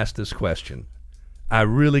somebody asked this question. I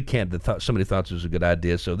really can't. Somebody thought this was a good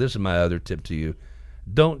idea. So this is my other tip to you: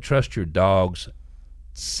 don't trust your dog's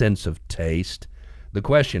sense of taste. The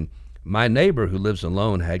question: my neighbor who lives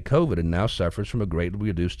alone had COVID and now suffers from a greatly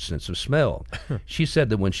reduced sense of smell. She said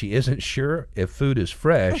that when she isn't sure if food is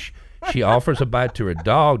fresh, she offers a bite to her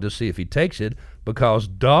dog to see if he takes it, because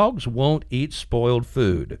dogs won't eat spoiled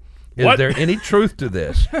food. Is there any truth to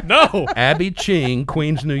this? No. Abby Ching,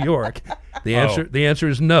 Queens, New York. The answer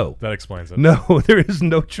is no. That explains it. No, there is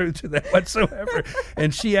no truth to that whatsoever.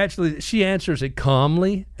 And she answers it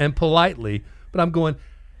calmly and politely. But I'm going,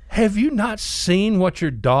 have you not seen what your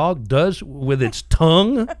dog does with its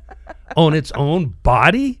tongue on its own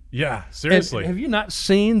body? Yeah, seriously. Have you not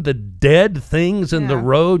seen the dead things in the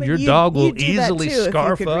road? Your dog will easily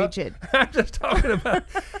scarf up. I'm just talking about,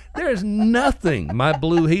 there is nothing my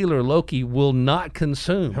blue heeler Loki will not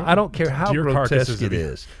consume. I don't care how grotesque it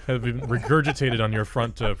is. Have been regurgitated on your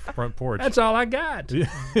front porch. That's all I got.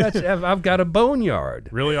 I've got a boneyard.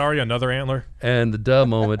 Really, Ari? Another antler? And the duh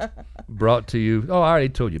moment brought to you. Oh, I already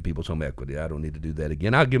told you, People's Home Equity. I don't need to do that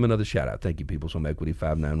again. I'll give them another shout out. Thank you, People's Home Equity,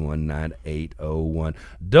 591-9801.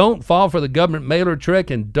 Don't fall for the government mailer trick,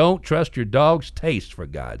 and don't trust your dog's taste, for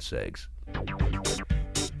God's sakes.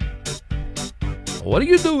 What are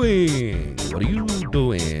you doing? What are you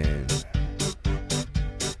doing?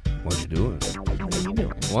 What are you doing? What are you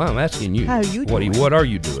doing? Well, I'm asking you. How are you doing? What are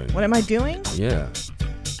you doing? What am I doing? Yeah.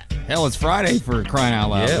 Hell, it's Friday, for crying out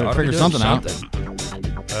loud. Yeah, figure something out.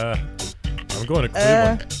 I'm going to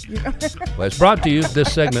Cleveland. Well, it's brought to you,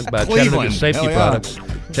 this segment, by Chattanooga Safety Hell yeah. Products.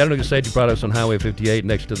 Chattanooga Safety Products on Highway 58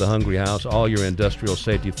 next to the Hungry House. All your industrial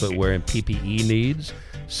safety footwear and PPE needs.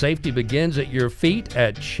 Safety begins at your feet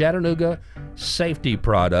at Chattanooga Safety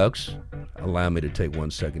Products. Allow me to take 1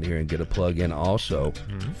 second here and get a plug in also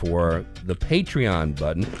for the Patreon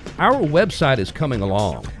button. Our website is coming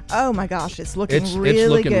along. Oh my gosh, it's looking It's really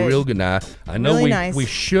looking good. real good now. I know Really nice. we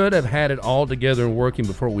should have had it all together and working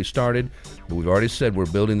before we started, but we've already said we're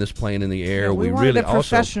building this plane in the air. Yeah, we wanted really a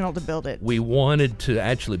professional to build it. We wanted to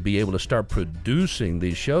actually be able to start producing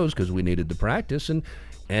these shows because we needed to practice, and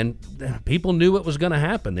And people knew it was going to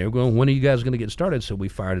happen. They were going, when are you guys going to get started? So we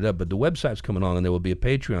fired it up. But the website's coming on, and there will be a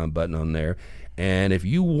Patreon button on there. And if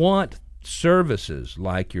you want services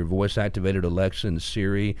like your voice-activated Alexa and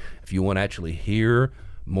Siri, if you want to actually hear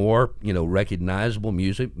more, recognizable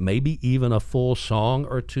music, maybe even a full song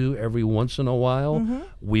or two every once in a while,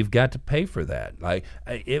 we've got to pay for that.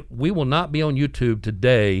 We will not be on YouTube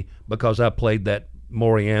today because I played that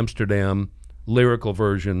Maury Amsterdam lyrical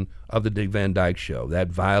version of the Dick Van Dyke Show. That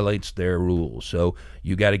violates their rules. So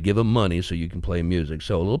you got to give them money so you can play music.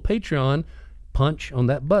 So a little Patreon, punch on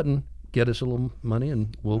that button, get us a little money,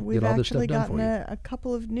 and we'll get all this stuff done for you. We've actually gotten a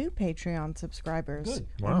couple of new Patreon subscribers. Good.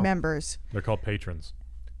 Wow. Members. They're called patrons.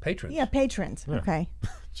 Patrons. Yeah, patrons. Yeah. Okay.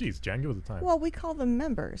 Jeez, Jan, give it the time. Well, we call them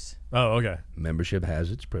members. Oh, okay. Membership has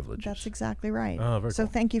its privileges. That's exactly right. Oh, very so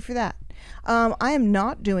cool. thank you for that. I am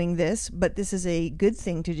not doing this, but this is a good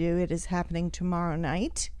thing to do. It is happening tomorrow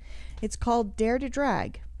night. It's called Dare to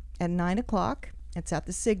Drag at 9 o'clock. It's at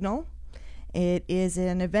the Signal. It is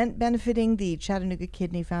an event benefiting the Chattanooga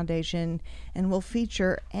Kidney Foundation and will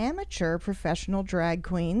feature amateur professional drag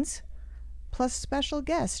queens, plus special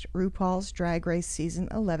guest RuPaul's Drag Race Season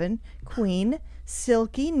 11 Queen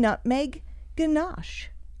Silky Nutmeg Ganache.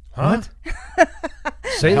 Huh?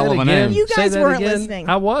 Say Hell that of a again. name. You Say guys that weren't again. listening.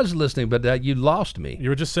 I was listening, but you lost me. You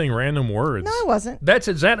were just saying random words. No, I wasn't. That's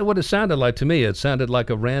exactly what it sounded like to me. It sounded like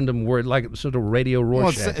a random word, like sort of radio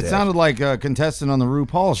Rorschach. It sounded like a contestant on the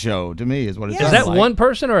RuPaul show to me, is what it Yeah. sounded Is that like. one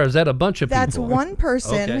person or is that a bunch of That's people? one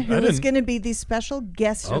person Okay. who is going to be the special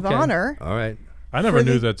guest of Okay. honor. All right. I never For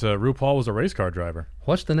knew the- that RuPaul was a race car driver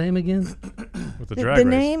What's the name again? with the The, drag the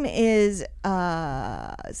race. name is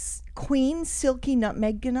Queen Silky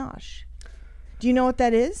Nutmeg Ganache. Do you know what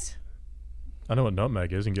that is? I know what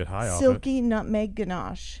nutmeg is and get high off it. Silky Nutmeg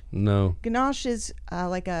Ganache. No. Ganache is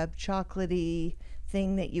like a chocolatey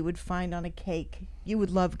thing that you would find on a cake. You would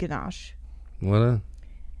love ganache. What?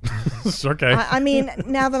 It's okay. I mean,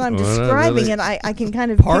 now that I'm Well, describing really. it, I can kind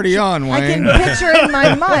of Party picture, on, I can Wayne. picture in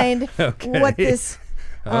my mind what this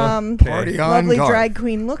Party on, lovely Garth. drag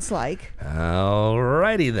queen looks like. All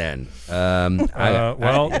righty then.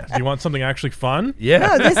 Well, do you want something actually fun? Yeah.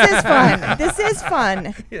 No, this is fun. This is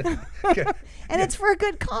fun. And it's for a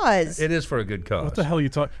good cause. It is for a good cause. What the hell are you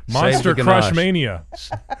talking? Save Monster the Crush ganache. Mania.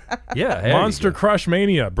 Yeah. there you Monster go. Crush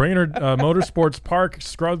Mania. Brainerd Motorsports Park,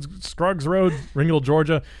 Scruggs Road, Ringgold,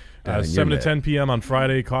 Georgia. Down in 7 to your 10 p.m. on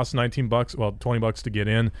Friday. Costs $19. Well, $20 to get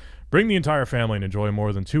in. Bring the entire family and enjoy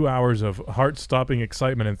more than 2 hours of heart-stopping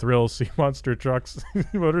excitement and thrills. See monster trucks,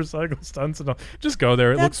 motorcycle stunts, and all. Just go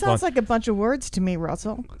there. It That looks fun. sounds like a bunch of words to me,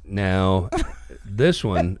 Russell. Now, this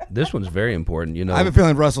one's very important. You know, I have a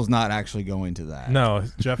feeling Russell's not actually going to that. No,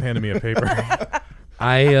 Jeff handed me a paper.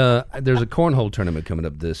 there's a cornhole tournament coming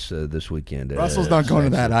up this weekend. Russell's not going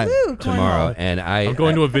to that either. Ooh, tomorrow, cornhole. and I'm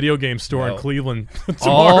going to a video game store in No. Cleveland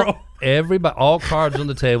tomorrow. all cards on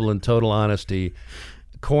the table. In total honesty,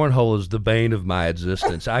 cornhole is the bane of my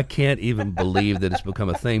existence. I can't even believe that it's become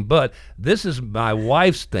a thing. But this is my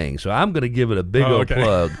wife's thing, so I'm going to give it a big old okay.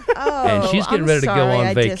 plug. And she's getting I'm ready to go sorry, on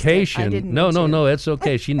I just- I vacation. didn't No, mean no, to. no, it's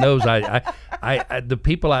okay. She knows I the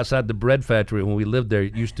people outside the bread factory when we lived there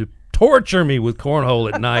used to torture me with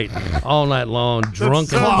cornhole at night, all night long,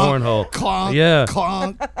 drunken cornhole. Clonk, Yeah.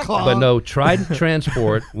 clonk, clonk. But no, Trident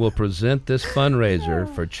Transport will present this fundraiser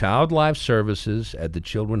for Child Life Services at the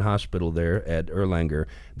Children's Hospital there at Erlanger.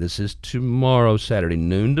 This is tomorrow, Saturday,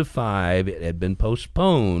 noon to 5. It had been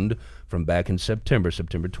postponed from back in September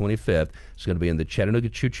 25th. It's going to be in the Chattanooga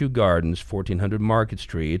Choo-Choo Gardens, 1400 Market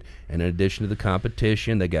Street. And in addition to the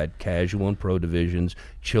competition, they got casual and pro divisions,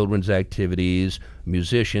 children's activities,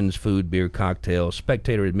 musicians, food, beer, cocktails.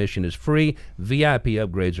 Spectator admission is free. VIP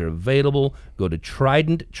upgrades are available. Go to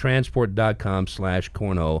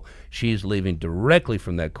tridenttransport.com/cornhole. She's leaving directly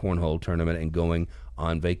from that cornhole tournament and going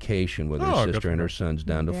on vacation with her Oh, good sister for and her. her sons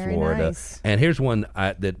down to Very Florida. nice. And here's one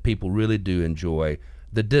that people really do enjoy.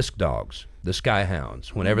 The disc dogs, the Skyhounds.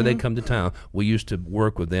 Whenever they come to town, we used to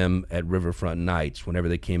work with them at Riverfront Nights. Whenever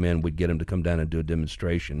they came in, we'd get them to come down and do a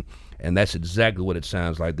demonstration. And that's exactly what it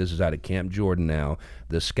sounds like. This is out of Camp Jordan now.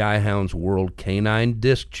 The Skyhounds World Canine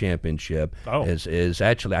Disc Championship is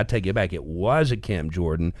actually, I take it back, it was at Camp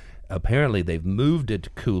Jordan. Apparently, they've moved it to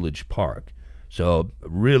Coolidge Park. So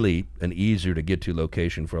really an easier to get to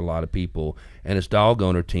location for a lot of people. And it's dog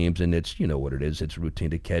owner teams, and it's, you know what it is. It's routine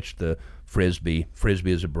to catch the Frisbee.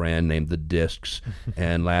 Frisbee is a brand named the Discs.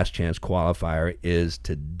 And Last Chance Qualifier is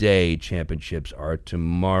today. Championships are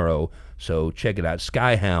tomorrow. So check it out.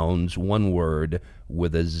 Skyhounds, one word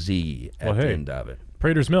with a Z at the end of it.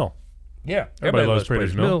 Prater's Mill. Yeah. Everybody loves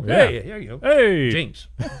Prater's Mill. Yeah. Hey, there you go. Hey. Jinx.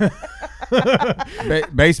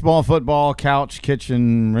 Baseball, football, couch,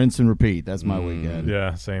 kitchen, rinse and repeat. That's my weekend.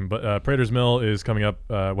 Yeah, same. But Prater's Mill is coming up,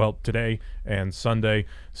 today and Sunday.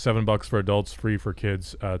 $7 for adults, free for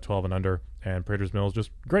kids 12 and under. And Prater's Mill is just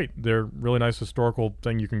great. They're really nice historical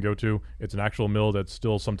thing you can go to. It's an actual mill that's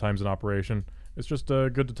still sometimes in operation. It's just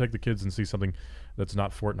good to take the kids and see something that's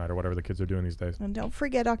not Fortnite or whatever the kids are doing these days. And don't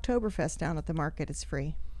forget Oktoberfest down at the market. It's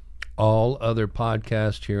free. All other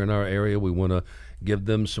podcasts here in our area, we want to give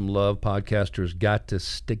them some love. Podcasters got to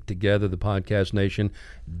stick together, the Podcast Nation.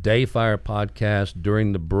 Dayfire podcast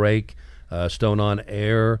during the break. Stone on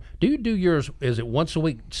Air. Do you do yours? Is it once a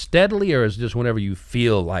week steadily, or is it just whenever you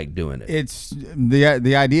feel like doing it? It's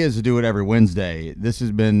the idea is to do it every Wednesday. This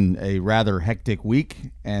has been a rather hectic week,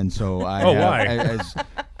 and so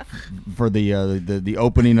for the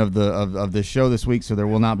opening of the show this week, so there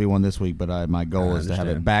will not be one this week. But my goal is to have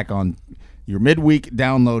it back on your midweek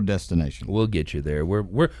download destination. We'll get you there.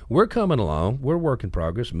 We're coming along. We're work in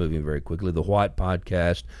progress, moving very quickly. The What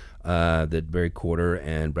podcast that Barry Quarter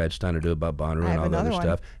and Brad Steiner do about Bonnaroo and all the other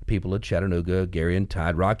stuff. People at Chattanooga, Gary and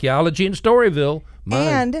Tide, Rockyology in Storyville.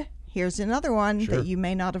 And here's another one that you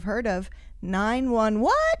may not have heard of. 911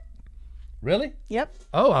 what? Really? Yep.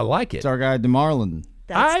 Oh, I like it. It's our guy DeMarlin.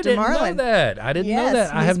 I didn't know that. I didn't know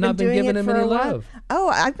that. I have not been giving him any love. Oh,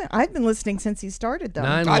 I've been listening since he started, though.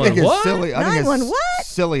 I think it's silly. I think it's what?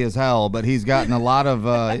 silly as hell, but he's gotten a lot of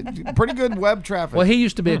pretty good web traffic. Well, he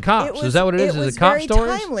used to be a cop. Is that what it is? Is it cop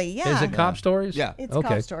stories? Timely, yeah. Is it cop stories? Yeah. It's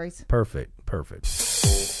cop stories. Perfect.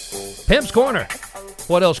 Pimp's Corner.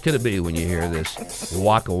 What else could it be when you hear this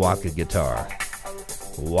Waka Waka guitar?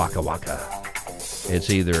 Waka Waka. It's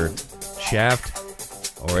either Shaft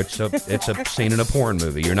or it's a scene in a porn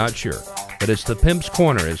movie. You're not sure. But it's the Pimp's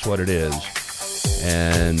Corner is what it is.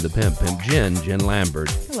 And the Pimp Jen Lambert.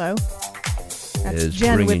 Hello. That's is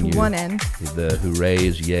Jen bringing with you one N. The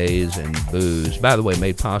hoorays, yays, and boos. By the way,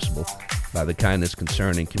 made possible by the kindness,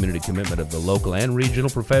 concern, and community commitment of the local and regional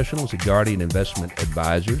professionals at Guardian Investment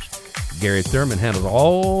Advisors. Gary Thurman handles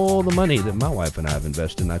all the money that my wife and I have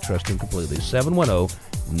invested, and I trust him completely.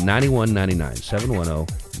 710-9199.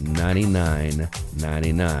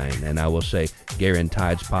 710-9999. And I will say, Gary and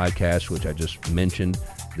Tide's podcast, which I just mentioned,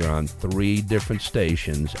 they're on 3 different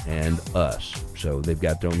stations and us. So they've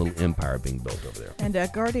got their own little empire being built over there. And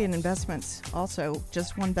Guardian Investments also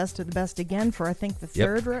just won Best of the Best again for, I think, the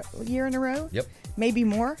third year in a row. Yep. Maybe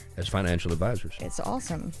more. As financial advisors. It's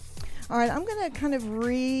awesome. All right, I'm going to kind of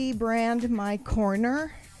rebrand my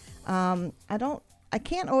corner. I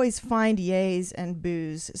can't always find yays and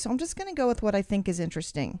boos, so I'm just going to go with what I think is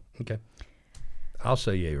interesting. Okay. I'll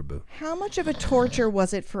say yay or boo. How much of a torture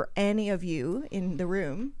was it for any of you in the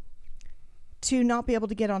room to not be able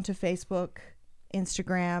to get onto Facebook,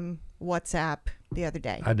 Instagram, WhatsApp the other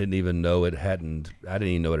day? I didn't even know it had happened.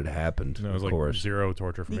 No, it was of course. zero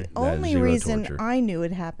torture for me. The only reason I knew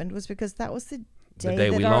it happened was because that was the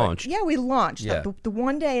day we launched. Yeah, we launched. Yeah. The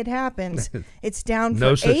one day it happens, it's down for 8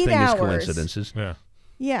 no hours. such thing as coincidences. Yeah.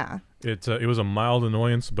 Yeah. It was a mild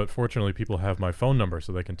annoyance, but fortunately people have my phone number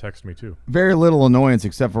so they can text me too. Very little annoyance,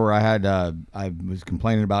 except for I was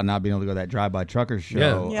complaining about not being able to go to that drive-by truckers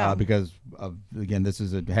show because of, again, this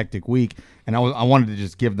is a hectic week, and I wanted to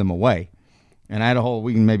just give them away. And I had a whole,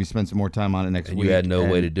 we can maybe spend some more time on it next week. You had no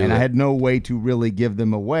way to do it. And I had no way to really give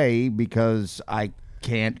them away because I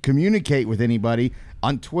can't communicate with anybody.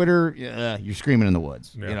 On Twitter, you're screaming in the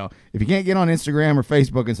woods. Yeah. You know, if you can't get on Instagram or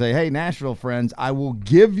Facebook and say, "Hey, Nashville friends, I will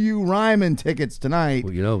give you Ryman tickets tonight."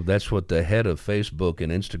 Well, you know, that's what the head of Facebook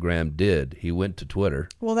and Instagram did. He went to Twitter.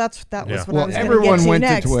 Well, that was what I was going to get everyone to went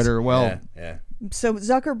next. to Twitter. Well, yeah. So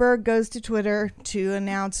Zuckerberg goes to Twitter to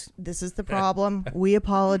announce this is the problem. We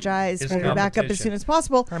apologize. We'll be back up as soon as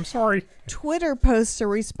possible. I'm sorry. Twitter posts a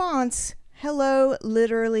response. Hello,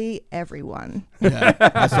 literally everyone. Yeah,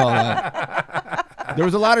 I saw that. There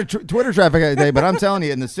was a lot of Twitter traffic that day, but I'm telling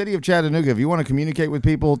you, in the city of Chattanooga, if you want to communicate with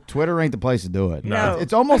people, Twitter ain't the place to do it. No.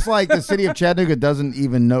 It's almost like the city of Chattanooga doesn't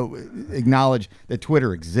even acknowledge that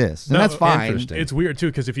Twitter exists, and that's fine. It's weird too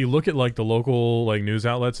because if you look at like the local like news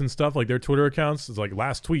outlets and stuff, like their Twitter accounts, it's like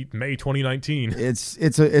last tweet May 2019.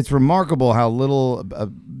 It's remarkable how little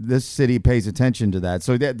this city pays attention to that.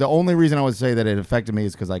 So the only reason I would say that it affected me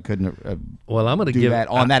is because I couldn't. Well, I'm going to do that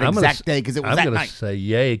on that exact day because it was that night. I'm going to say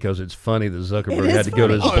yay because it's funny that Zuckerberg had to go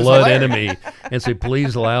to his blood enemy and say,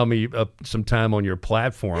 "Please allow me some time on your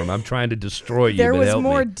platform. I'm trying to destroy you." There but was help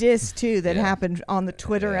more me. diss too that happened on the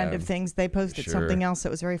Twitter end of things. They posted something else that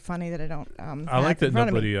was very funny that I don't. I like that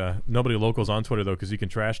nobody locals on Twitter though because you can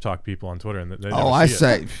trash talk people on Twitter and they never I see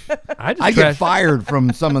say it. I get fired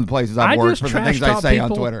from some of the places I've worked for the things I say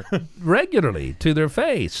on Twitter regularly to their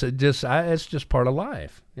face. It's just part of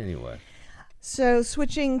life. Anyway. So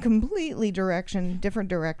switching completely different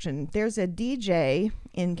direction. There's a DJ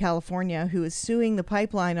in California who is suing the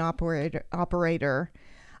pipeline operator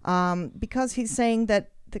because he's saying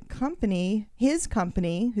that his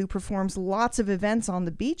company, who performs lots of events on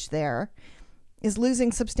the beach there, is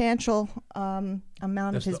losing substantial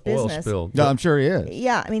amount of his business. Oil spill. No, I'm sure he is.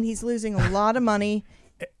 Yeah, I mean, he's losing a lot of money.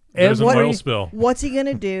 There's an oil spill. What's he going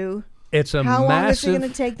to do? It's a How long is it massive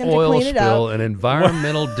gonna take them to oil clean it spill, up? an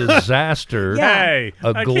environmental disaster, Yeah. Hey, a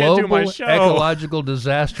I can't do my global show. ecological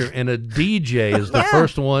disaster, and a DJ is the Yeah.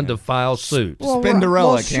 first one to file suit. Well,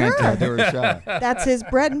 Spinderella can't sure. do her show. That's his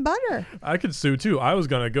bread and butter. I could sue too. I was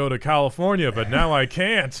going to go to California, but now I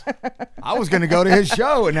can't. I was going to go to his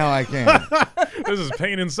show, and now I can't. This is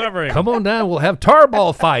pain and suffering. Come on down, we'll have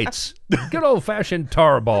tarball fights. Good old-fashioned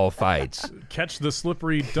tarball fights. Catch the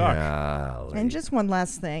slippery duck. Golly. And just one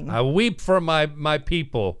last thing. I weep for my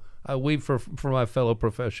people. I weep for my fellow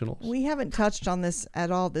professionals. We haven't touched on this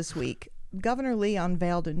at all this week. Governor Lee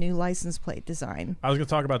unveiled a new license plate design. I was going to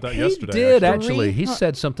talk about that He yesterday. did, actually. actually. He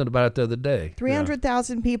said something about it the other day.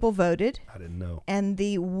 300,000 people voted, I didn't know. and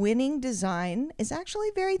the winning design is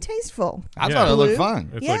actually very tasteful. I Yeah. thought it looked Blue.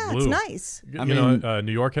 fun. It's yeah, like blue. it's nice. You I know, mean-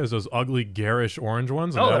 New York has those ugly, garish orange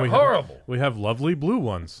ones. And Oh, now they're we horrible. We have lovely blue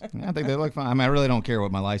ones. Yeah, I think they look fun. I mean, I really don't care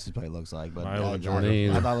what my license plate looks like, but I I don't thought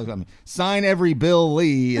either. it looked fun. Sign every Bill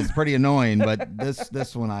Lee is pretty annoying, but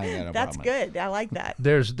this one I got a That's problem with. good. I like that.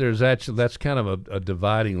 There's actually, that's kind of a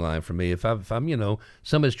dividing line for me. If I'm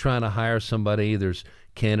somebody's trying to hire somebody, there's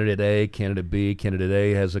candidate A, candidate B. Candidate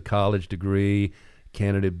A has a college degree,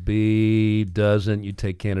 candidate B doesn't. You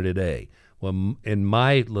take candidate A. Well, in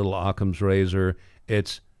my little Occam's razor,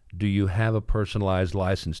 it's, do you have a personalized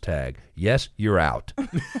license tag? Yes, you're out.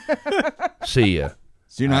 See ya.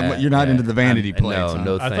 So you're not into the vanity plates. No, huh?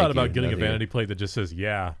 no. I Thank thought about you. getting a No, dear. vanity plate that just says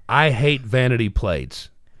 "yeah." I hate vanity plates.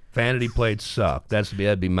 Vanity plates suck.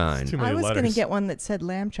 That'd be mine. Too I many was going to letters. get one that said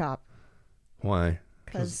lamb chop Why?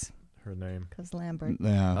 because Her name. Lambert.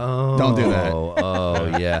 Yeah. Oh, Don't do that.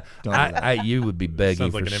 Oh, yeah. Don't do that. You would be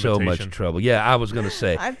begging Sounds like for an so much imitation. trouble. Yeah, I was going to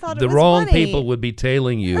say, I thought it the was wrong funny. people would be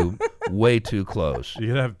tailing you way too close. You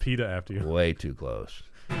could have PETA after you. Way too close.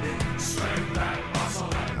 All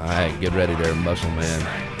right, get ready there, muscle man.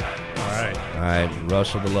 All right. All right,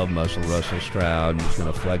 Russell the Love Muscle, Russell Stroud, is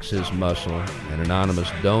going to flex his muscle. An anonymous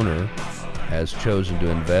donor has chosen to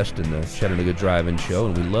invest in the Chattanooga Drive-In Show,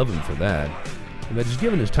 and we love him for that. But he's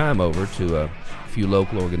given his time over to a few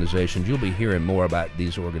local organizations. You'll be hearing more about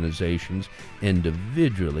these organizations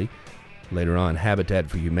individually later on. Habitat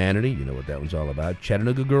for Humanity, you know what that one's all about.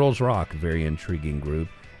 Chattanooga Girls Rock, a very intriguing group.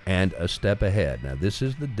 And A Step Ahead. Now, this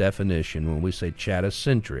is the definition when we say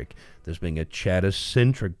Chattacentric, this being a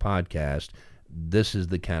Chattacentric podcast. This is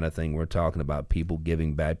the kind of thing we're talking about, people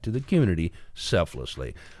giving back to the community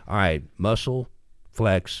selflessly. All right, muscle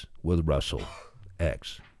flex with Russell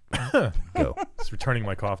X. Go. It's returning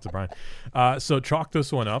my cough to Brian. So chalk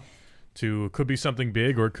this one up to could be something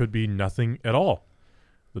big or it could be nothing at all.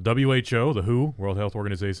 The WHO, the WHO, World Health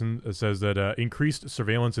Organization, says that increased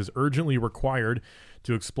surveillance is urgently required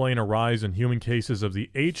to explain a rise in human cases of the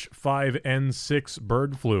H5N6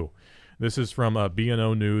 bird flu. This is from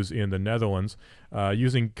BNO News in the Netherlands.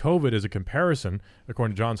 Using COVID as a comparison,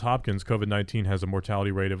 according to Johns Hopkins, COVID-19 has a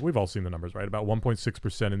mortality rate of, we've all seen the numbers, right? About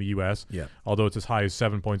 1.6% in the U.S., Yeah. although it's as high as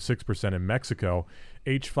 7.6% in Mexico.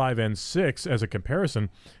 H5N6, as a comparison,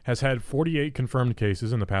 has had 48 confirmed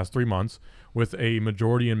cases in the past 3 months, with a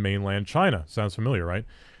majority in mainland China. Sounds familiar, right?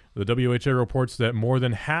 The WHO reports that more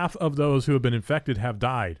than half of those who have been infected have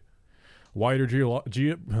died. Wider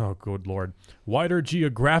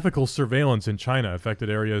geographical surveillance in China affected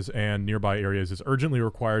areas and nearby areas is urgently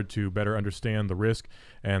required to better understand the risk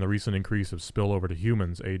and the recent increase of spillover to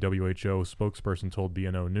humans, a WHO spokesperson told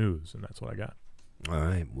BNO News, and that's what I got. All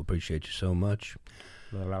right, we appreciate you so much.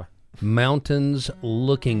 Mountains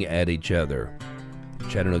looking at each other.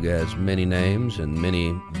 Chattanooga has many names and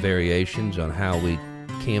many variations on how we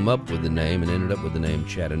came up with the name and ended up with the name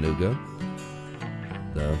Chattanooga.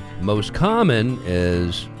 The most common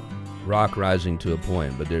is rock rising to a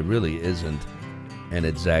point, but there really isn't an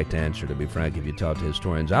exact answer, to be frank, if you talk to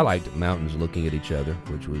historians. I liked mountains looking at each other,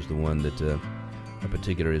 which was the one that a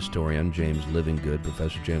particular historian,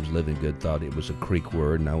 Professor James Livingood, thought it was a Creek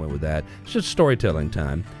word, and I went with that. It's just storytelling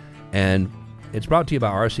time. And it's brought to you by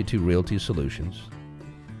RC2 Realty Solutions.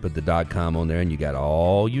 Put the .com on there, and you got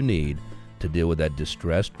all you need to deal with that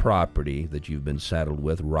distressed property that you've been saddled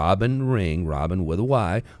with. Robin with a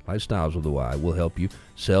Y, Lifestyles with a Y, will help you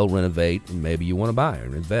sell, renovate, and maybe you want to buy or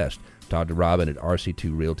invest. Talk to Robin at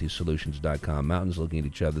RC2RealtySolutions.com. Mountains looking at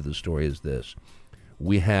each other. The story is this.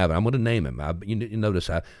 we have, I'm going to name him. You notice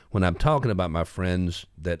when I'm talking about my friends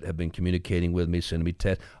that have been communicating with me, sending me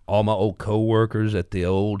texts, all my old coworkers at the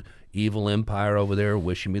old evil empire over there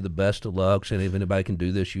wishing me the best of luck, saying if anybody can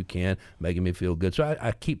do this, you can, making me feel good. So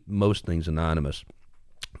I keep most things anonymous.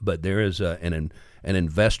 But there is an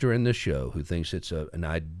investor in this show who thinks it's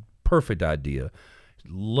a perfect idea,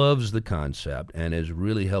 loves the concept, and is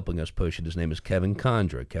really helping us push it. His name is Kevin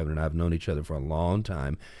Condra. Kevin and I have known each other for a long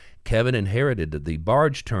time. Kevin inherited the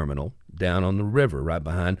barge terminal down on the river, right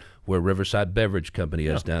behind where Riverside Beverage Company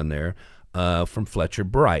is down there, from Fletcher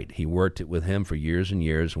Bright. He worked it with him for years and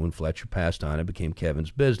years. When Fletcher passed on, it became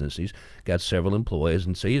Kevin's business. He's got several employees,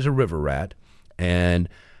 and so he's a river rat. And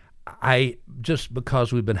I, just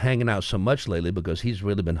because we've been hanging out so much lately, because he's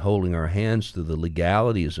really been holding our hands through the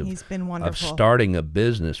legalities of starting a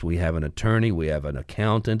business. We have an attorney, we have an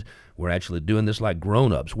accountant. We're actually doing this like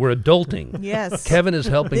grown-ups. We're adulting. Yes. Kevin is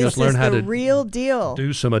helping us learn how to real deal.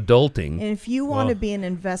 Do some adulting. And if you want to be an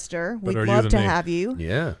investor, we'd love to have you.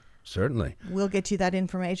 Yeah, certainly. We'll get you that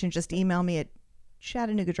information. Just email me at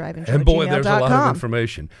ChattanoogaDrivingShow@gmail.com. And boy, there's a lot of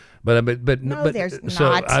information. But there's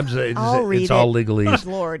so not. I'm saying I'll read it's all it. legalese.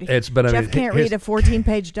 Oh, Lord. Jeff can't read a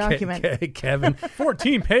 14-page document. Kevin,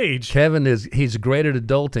 14-page. Kevin he's great at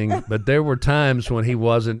adulting, but there were times when he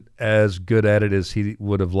wasn't as good at it as he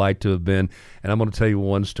would have liked to have been. And I'm going to tell you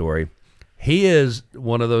one story. He is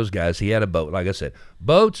one of those guys. He had a boat, like I said,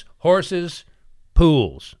 boats, horses,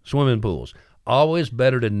 pools, swimming pools. Always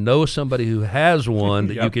better to know somebody who has one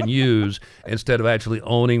that you can use instead of actually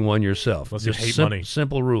owning one yourself. Unless you hate money.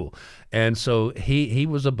 Simple rule. And so he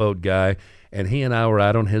was a boat guy, and he and I were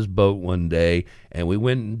out on his boat one day, and we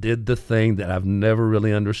went and did the thing that I've never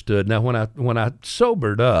really understood. Now, when I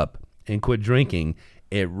sobered up and quit drinking,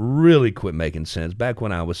 it really quit making sense. Back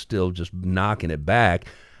when I was still just knocking it back,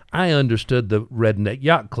 I understood the Redneck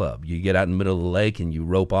Yacht Club. You get out in the middle of the lake and you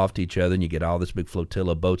rope off to each other, and you get all this big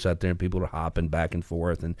flotilla of boats out there, and people are hopping back and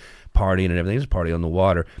forth and partying and everything. It's a party on the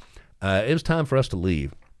water. It was time for us to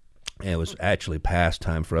leave. And it was actually past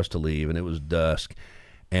time for us to leave, and it was dusk.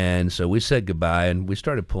 And so we said goodbye, and we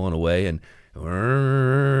started pulling away, and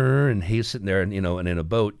he's sitting there, and and in a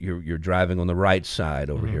boat, you're driving on the right side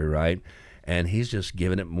over here, right? And he's just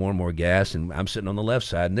giving it more and more gas, and I'm sitting on the left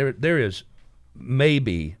side, and there is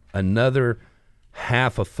maybe another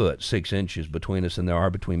half a foot, 6 inches between us than there are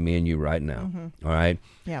between me and you right now. All right?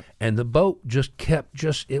 Yeah. And the boat just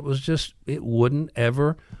it wouldn't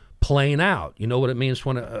ever plane out. You know what it means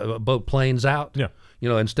when a boat planes out? Yeah.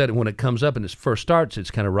 Instead of when it comes up and it first starts,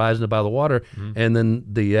 it's kind of rising above the water, and then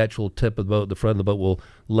the actual tip of the boat, the front of the boat will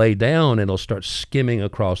lay down, and it'll start skimming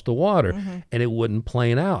across the water, and it wouldn't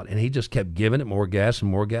plane out. And he just kept giving it more gas and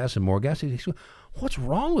more gas and more gas. He said, what's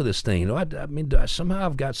wrong with this thing? I mean, somehow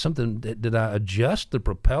I've got something. Did I adjust the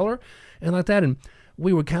propeller and like that? And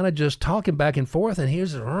we were kind of just talking back and forth, and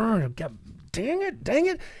here's dang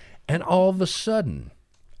it. And all of a sudden,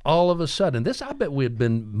 I bet we had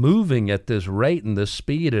been moving at this rate and this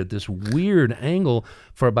speed at this weird angle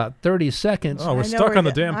for about 30 seconds. Oh, we're stuck on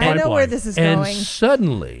the damn pipeline. I know where this is going. And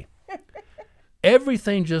suddenly,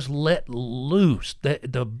 everything just let loose.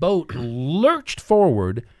 The boat lurched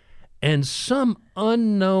forward, and some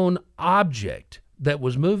unknown object that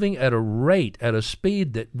was moving at a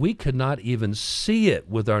speed that we could not even see it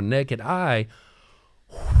with our naked eye,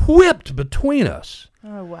 whipped between us.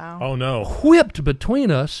 Oh, wow. Oh, no. Whipped between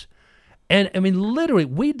us. And, I mean, literally,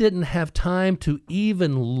 we didn't have time to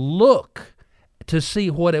even look to see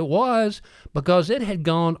what it was, because it had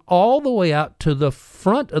gone all the way out to the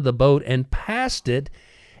front of the boat and past it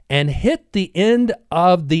and hit the end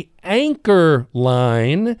of the anchor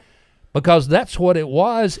line, because that's what it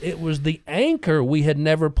was. It was the anchor we had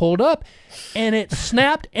never pulled up, and it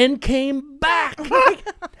snapped and came back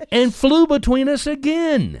and flew between us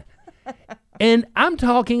again. And I'm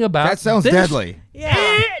talking about that sounds deadly.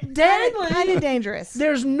 Yeah, deadly. Kind of dangerous.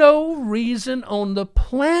 There's no reason on the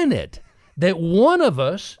planet that one of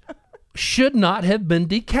us should not have been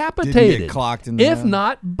decapitated. Didn't get clocked in the if head.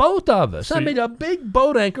 not both of us. I mean, a big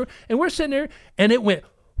boat anchor, and we're sitting there, and it went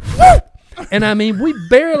whoop! And I mean, we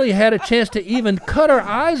barely had a chance to even cut our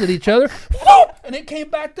eyes at each other, whoop! And it came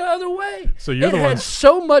back the other way. So you're it the had one.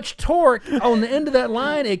 so much torque on the end of that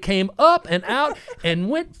line, it came up and out and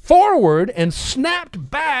went forward and snapped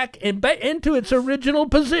back and into its original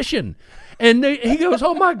position. And he goes,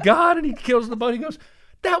 "Oh my God!" And he kills the boat. He goes,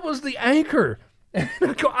 "That was the anchor." And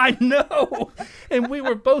I go, "I know." And we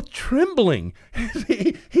were both trembling.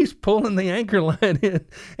 He's pulling the anchor line in,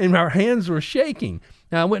 and our hands were shaking.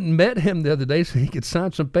 Now, I went and met him the other day so he could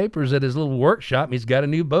sign some papers at his little workshop. He's got a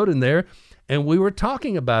new boat in there, and we were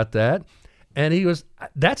talking about that. And he goes,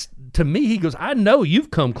 that's, to me, he goes, I know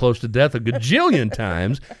you've come close to death a gajillion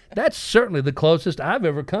times. That's certainly the closest I've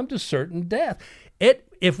ever come to certain death.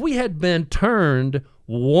 If we had been turned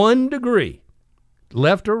 1 degree,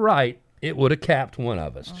 left or right, it would have capped one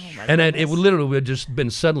of us. And it would literally have just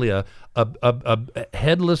been suddenly a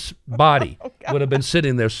headless body would have been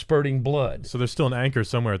sitting there spurting blood. So there's still an anchor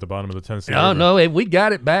somewhere at the bottom of the Tennessee River. Oh, no, we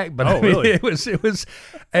got it back. But really? it was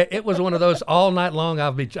one of those all night long.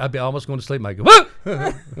 I'd be almost going to sleep. I go,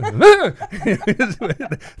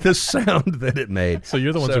 the sound that it made. So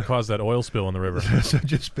you're the ones who caused that oil spill in the river. So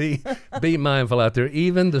just be mindful out there.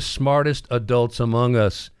 Even the smartest adults among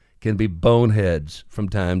us can be boneheads from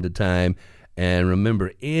time to time. And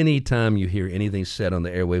remember, anytime you hear anything said on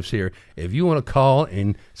the airwaves here, if you want to call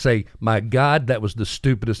and say, my God, that was the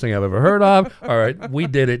stupidest thing I've ever heard of, or we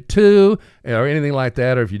did it too, or anything like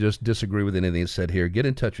that, or if you just disagree with anything said here, get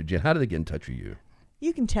in touch with Jen. How do they get in touch with you?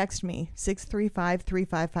 You can text me,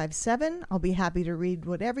 635-3557. I'll be happy to read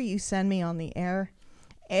whatever you send me on the air.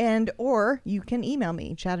 Or you can email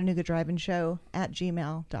me,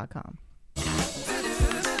 ChattanoogaDrivingShow@gmail.com.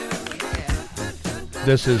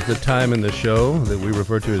 This is the time in the show that we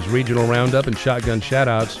refer to as Regional Roundup and Shotgun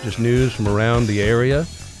Shoutouts, just news from around the area,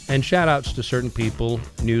 and shoutouts to certain people,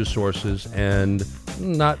 news sources, and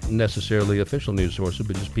not necessarily official news sources,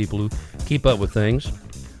 but just people who keep up with things.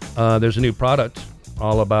 There's a new product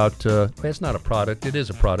all about, it's not a product, it is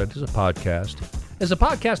a product, it's a podcast. Is a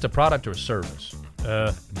podcast a product or a service?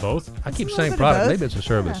 Both. I keep saying product, maybe it's a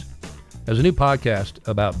service. Yeah. There's a new podcast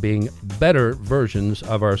about being better versions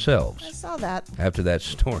of ourselves. I saw that. After that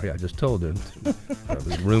story I just told him,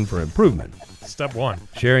 there's room for improvement. Step 1.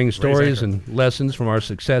 Sharing stories and lessons from our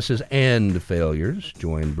successes and failures.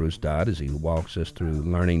 Join Bruce Dodd as he walks us through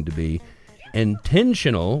learning to be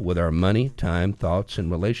intentional with our money, time, thoughts,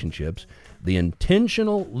 and relationships.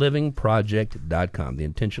 TheIntentionalLivingProject.com.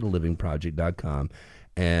 TheIntentionalLivingProject.com.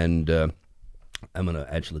 And I'm going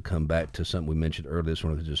to actually come back to something we mentioned earlier. This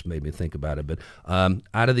one just made me think about it. But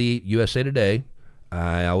out of the USA Today,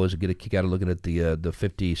 I always get a kick out of looking at the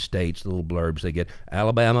 50 states, the little blurbs they get.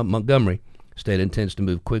 Alabama, Montgomery state intends to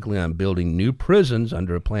move quickly on building new prisons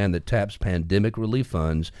under a plan that taps pandemic relief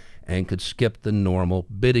funds and could skip the normal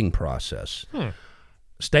bidding process.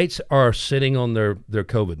 States are sitting on their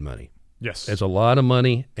COVID money. Yes, it's a lot of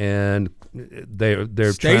money, and they're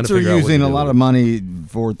states trying to are figure using out a lot of money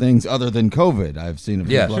for things other than COVID. I've seen a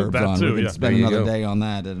few blurbs on. Too, we can spend another day on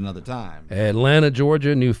that at another time. Atlanta,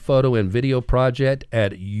 Georgia, new photo and video project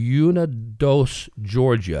at Unidos,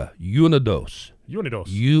 Georgia. Unidos.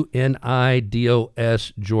 UNIDOS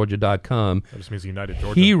Georgia.com. That just means United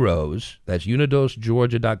Georgia. Heroes. That's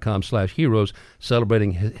UnidosGeorgia.com/heroes,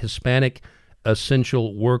 celebrating Hispanic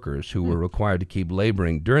essential workers who were required to keep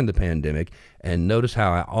laboring during the pandemic. And notice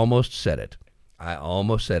how I almost said it.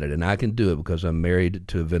 And I can do it because I'm married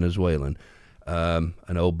to a Venezuelan. An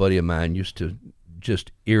old buddy of mine used to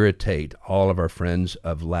just irritate all of our friends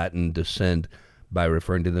of Latin descent by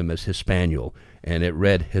referring to them as Hispaniola. And it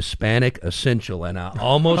read Hispanic Essential, and I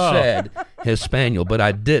almost said Hispaniola, but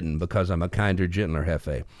I didn't because I'm a kinder, gentler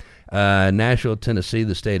Jefe. Nashville, Tennessee,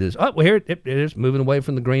 the state is, here it is, moving away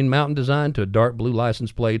from the green mountain design to a dark blue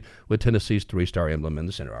license plate with Tennessee's 3-star emblem in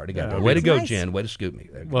the center. Already got that. Way to go, nice. Jen. Way to scoop me.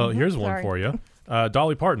 Well, here's one for you.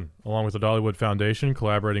 Dolly Parton, along with the Dollywood Foundation,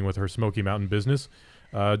 collaborating with her Smoky Mountain business,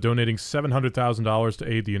 donating $700,000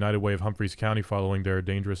 to aid the United Way of Humphreys County following their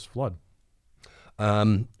dangerous flood.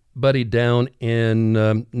 Buddy down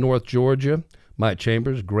in North Georgia, Mike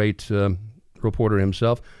Chambers, great reporter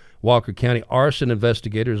himself, Walker County arson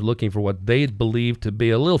investigators looking for what they believe to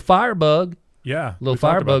be a little firebug. Yeah. A little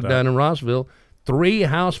firebug down in Rossville. 3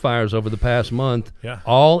 house fires over the past month,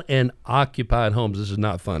 all in occupied homes. This is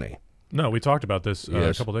not funny. No, we talked about this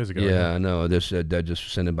a couple days ago. Yeah, I know. This that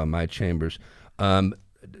just sent in by Mike Chambers.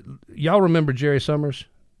 Y'all remember Jerry Summers?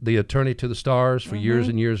 The attorney to the stars for years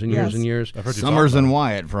and years and years and years. Summers and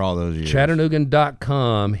Wyatt for all those years.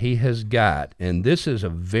 Chattanoogan.com, he has got, and this is a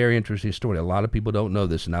very interesting story. A lot of people don't know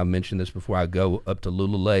this, and I've mentioned this before. I go up to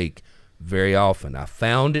Lula Lake very often. I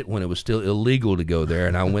found it when it was still illegal to go there,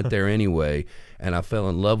 and I went there anyway, and I fell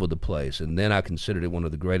in love with the place. And then I considered it one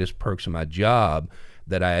of the greatest perks of my job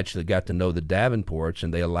that I actually got to know the Davenports,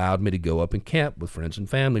 and they allowed me to go up and camp with friends and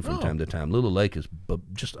family from time to time. Lula Lake is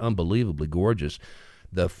just unbelievably gorgeous.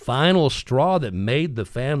 The final straw that made the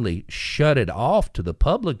family shut it off to the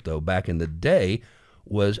public, though, back in the day,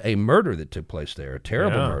 was a murder that took place there, a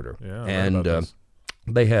terrible murder. Yeah, and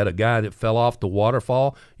they had a guy that fell off the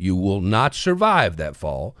waterfall. You will not survive that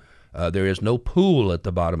fall. There is no pool at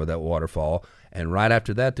the bottom of that waterfall. And right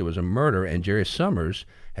after that, there was a murder, and Jerry Summers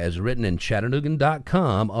has written in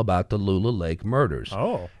Chattanoogan.com about the Lula Lake murders.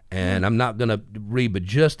 Oh. And I'm not going to read but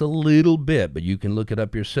just a little bit, but you can look it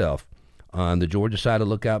up yourself. On the Georgia side of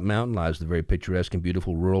Lookout Mountain lies the very picturesque and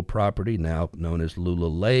beautiful rural property now known as Lula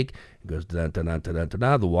Lake. It goes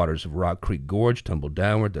da-da-da-da-da-da-da. The waters of Rock Creek Gorge tumble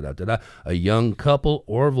downward. Da-da-da-da. A young couple,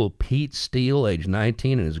 Orville Pete Steele, age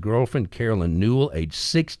 19, and his girlfriend, Carolyn Newell, age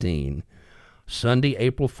 16, Sunday,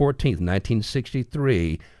 April 14th,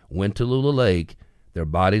 1963, went to Lula Lake. Their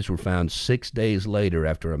bodies were found 6 days later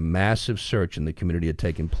after a massive search in the community had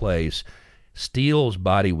taken place. Steele's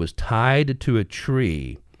body was tied to a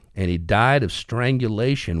tree, and he died of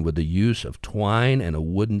strangulation with the use of twine and a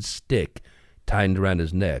wooden stick tied around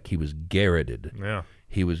his neck. He was garroted. Yeah.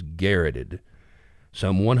 He was garroted.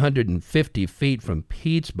 Some 150 feet from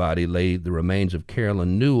Pete's body lay the remains of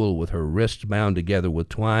Carolyn Newell with her wrists bound together with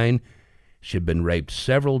twine. She had been raped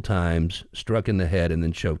several times, struck in the head, and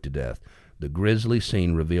then choked to death. The grisly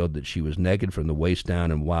scene revealed that she was naked from the waist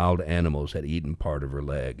down and wild animals had eaten part of her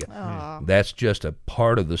leg. Aww. That's just a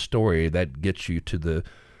part of the story that gets you to the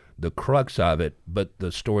crux of it, but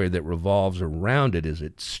the story that revolves around it is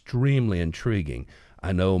extremely intriguing.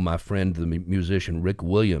 I know my friend, the musician Rick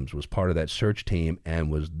Williams, was part of that search team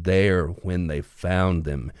and was there when they found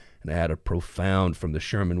them. And it had a profound, from the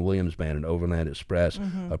Sherman Williams Band and Overland Express,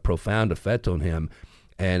 a profound effect on him.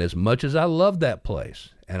 And as much as I love that place,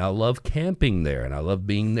 and I love camping there, and I love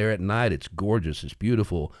being there at night, it's gorgeous, it's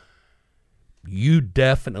beautiful, you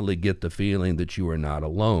definitely get the feeling that you are not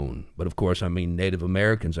alone. But of course, I mean, Native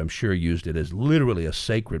Americans, I'm sure, used it as literally a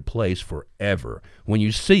sacred place forever. When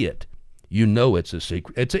you see it, you know it's a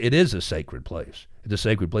secret. It is a sacred place. It's a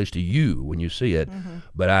sacred place to you when you see it.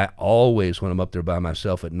 But I always, when I'm up there by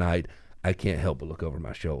myself at night, I can't help but look over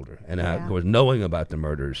my shoulder. And of course, knowing about the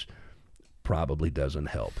murders probably doesn't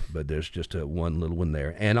help. But there's just one little one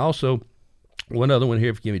there. And also, one other one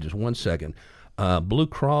here, if you give me just 1 second. Blue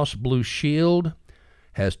Cross Blue Shield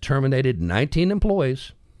has terminated 19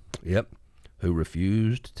 employees, who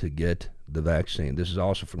refused to get the vaccine. This is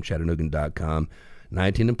also from Chattanoogan.com.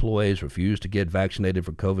 19 employees refused to get vaccinated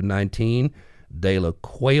for COVID-19. Dela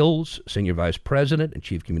Quayles, Senior Vice President and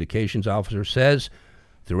Chief Communications Officer, says,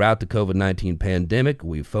 throughout the COVID-19 pandemic,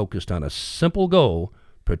 we've focused on a simple goal,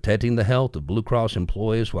 protecting the health of Blue Cross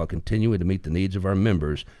employees while continuing to meet the needs of our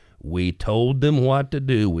members. We told them what to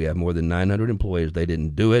do. We have more than 900 employees. They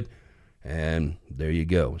didn't do it, and there you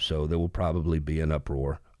go. So there will probably be an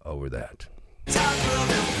uproar over that. Top of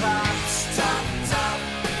the pops,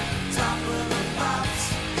 top of the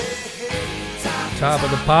pops, Top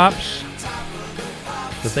of the pops,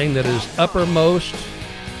 the thing that is uppermost,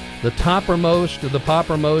 the toppermost of the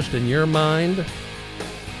poppermost in your mind,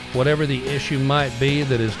 whatever the issue might be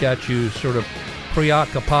that has got you sort of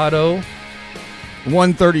preoccupado.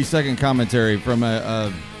 130-second commentary from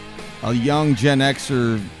a young Gen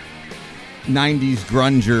Xer, 90s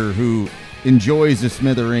grunger who enjoys the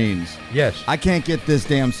Smithereens. Yes. I can't get this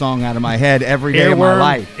damn song out of my head every day of my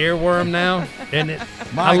life. Earworm now. And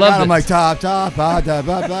I love it. I'm like, top,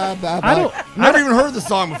 I never even heard the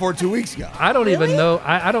song before 2 weeks ago. I don't even know.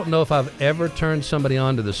 I don't know if I've ever turned somebody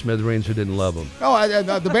on to the Smithereens who didn't love them. Oh,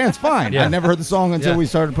 the band's fine. Yeah. I never heard the song until we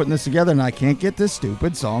started putting this together, and I can't get this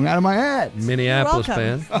stupid song out of my head. Minneapolis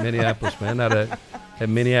band. Minneapolis band. Not a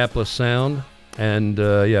Minneapolis sound. And,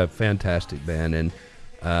 fantastic band. And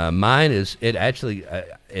mine is,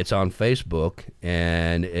 it's on Facebook,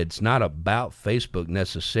 and it's not about Facebook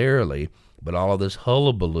necessarily, but all of this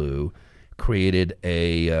hullabaloo created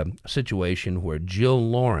a situation where Jill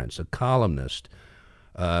Lawrence, a columnist,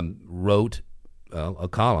 wrote a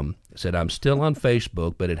column, said, I'm still on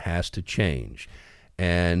Facebook, but it has to change.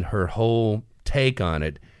 And her whole take on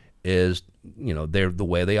it is, they're the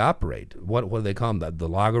way they operate. What do they call them? The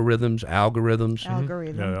logarithms, algorithms?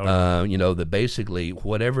 Algorithm. That basically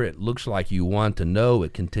whatever it looks like you want to know,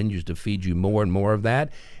 it continues to feed you more and more of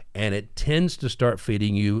that. And it tends to start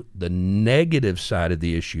feeding you the negative side of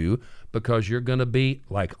the issue because you're going to be,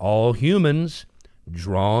 like all humans,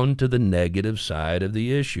 drawn to the negative side of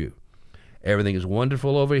the issue. Everything is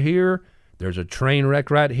wonderful over here. There's a train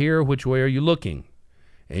wreck right here. Which way are you looking?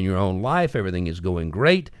 In your own life, everything is going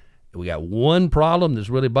great. We got one problem that's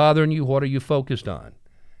really bothering you. What are you focused on?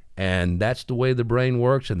 And that's the way the brain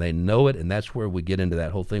works, and they know it, and that's where we get into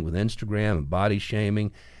that whole thing with Instagram and body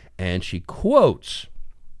shaming. And she quotes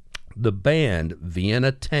the band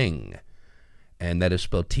Vienna Teng, and that is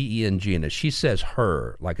spelled T-E-N-G. And she says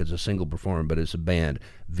her, like it's a single performer, but it's a band.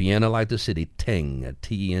 Vienna, like the city, Teng,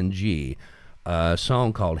 T-E-N-G. A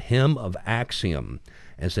song called Hymn of Axiom.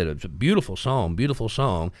 And said it's a beautiful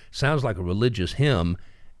song, sounds like a religious hymn,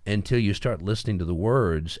 until you start listening to the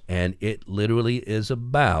words, and it literally is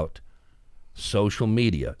about social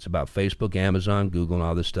media. It's about Facebook, Amazon, Google, and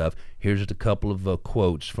all this stuff. Here's just a couple of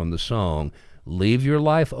quotes from the song. Leave your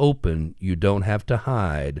life open. You don't have to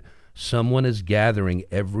hide. Someone is gathering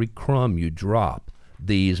every crumb you drop.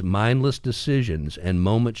 These mindless decisions and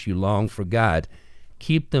moments you long forgot,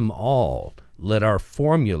 keep them all. Let our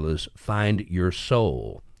formulas find your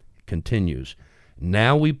soul. Continues.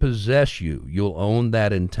 Now we possess you. You'll own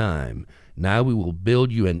that in time. Now we will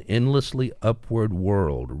build you an endlessly upward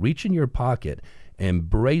world. Reach in your pocket and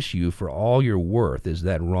brace you for all you're worth. Is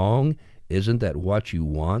that wrong? Isn't that what you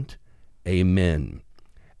want? Amen.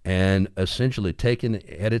 And essentially, taken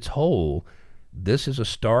at its whole, this is a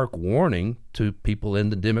stark warning to people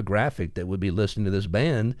in the demographic that would be listening to this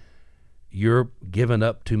band. You're giving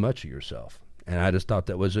up too much of yourself. And I just thought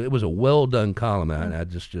it was a well done column, and I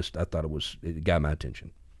thought it got my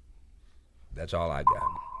attention. That's all I got.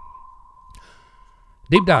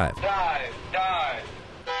 Deep dive.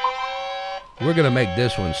 We're gonna make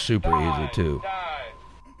this one super easy too.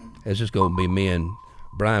 It's just gonna be me and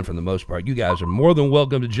Brian for the most part. You guys are more than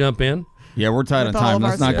welcome to jump in. Yeah, we're tight on time.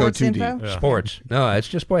 Let's not go too deep. Yeah. Sports. No, it's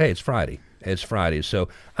just hey, it's Friday. It's Friday, so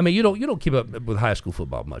I mean, you don't keep up with high school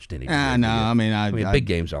football much, do you? No, I mean, big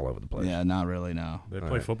games all over the place. Yeah, not really. No, they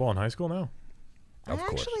play football in high school now. Of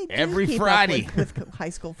course, every Friday with high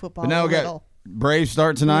school football. But now we got Braves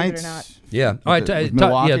start tonight. Yeah, all right.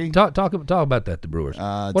 Talk about that. The Brewers.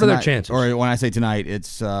 What are their chances? Or when I say tonight,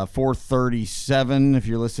 it's 4:37. If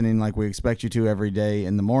you're listening, like we expect you to every day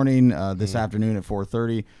in the morning. This afternoon at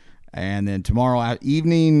 4:30. And then tomorrow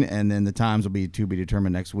evening, and then the times will be to be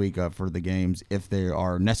determined next week for the games if they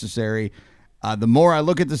are necessary. The more I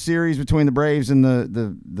look at the series between the Braves and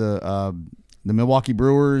the Milwaukee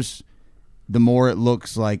Brewers, the more it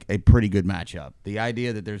looks like a pretty good matchup. The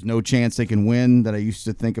idea that there's no chance they can win that I used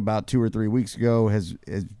to think about 2 or 3 weeks ago it's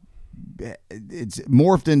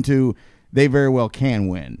morphed into they very well can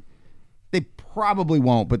win. They probably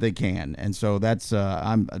won't, but they can, and so that's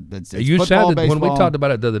it's you football, sounded baseball. When we talked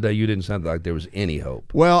about it the other day, you didn't sound like there was any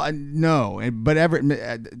hope. Well, no, but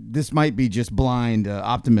this might be just blind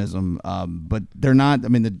optimism, but they're not. I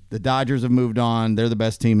mean, the Dodgers have moved on; they're the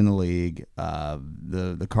best team in the league.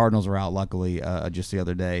 The Cardinals are out, luckily, just the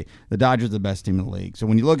other day. The Dodgers are the best team in the league. So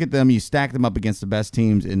when you look at them, you stack them up against the best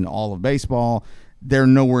teams in all of baseball. They're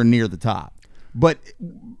nowhere near the top, but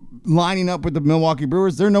lining up with the Milwaukee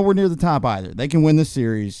Brewers, they're nowhere near the top either. They can win this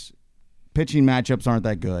series. Pitching matchups aren't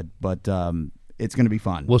that good, but it's going to be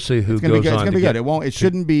fun. We'll see who goes on. It's going to be good. It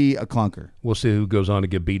shouldn't be a clunker. We'll see who goes on to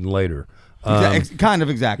get beaten later. Kind of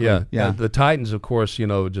exactly. Yeah. The Titans, of course,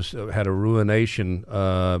 just had a ruination,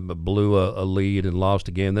 blew a lead and lost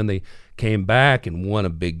a game. Then they came back and won a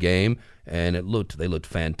big game, and they looked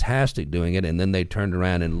fantastic doing it. And then they turned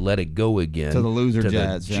around and let it go again to the loser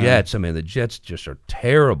Jets. The Jets. I mean, the Jets just are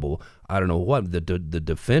terrible. I don't know what the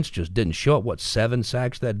defense just didn't show up. 7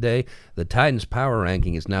 sacks that day? The Titans' power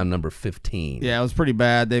ranking is now number 15. Yeah, it was pretty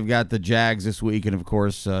bad. They've got the Jags this week, and of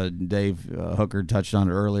course, Dave Hooker touched on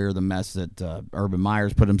it earlier. The mess that Urban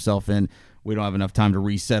Meyer's put himself in. We don't have enough time to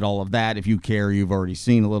reset all of that. If you care, you've already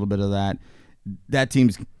seen a little bit of that. That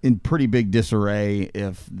team's in pretty big disarray.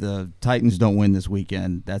 If the Titans don't win this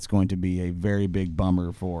weekend, that's going to be a very big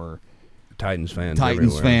bummer for Titans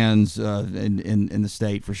fans in the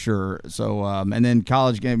state for sure. So and then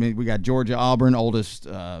college game, we got Georgia Auburn, oldest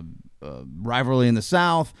rivalry in the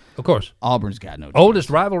South. Of course, Auburn's got no chance.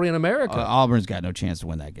 Oldest rivalry in America. Auburn's got no chance to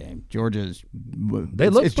win that game. Georgia's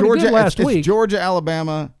they looked pretty good last week. It's Georgia,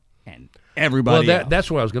 Alabama, and everybody. Well, that's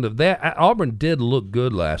where I was going to. Auburn did look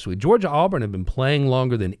good last week. Georgia Auburn have been playing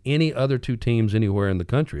longer than any other two teams anywhere in the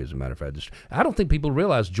country. As a matter of fact, I don't think people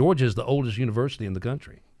realize Georgia is the oldest university in the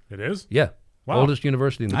country. It is? Yeah. Wow. Oldest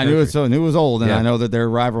university in the country. I knew it was old, and I know that their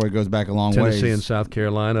rivalry goes back a long way. Tennessee and South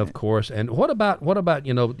Carolina, of course. And what about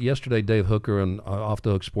yesterday Dave Hooker and Off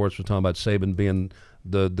the Hook Sports were talking about Saban being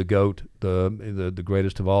the GOAT, the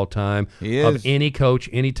greatest of all time. He is. Of any coach,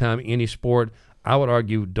 anytime, any sport. I would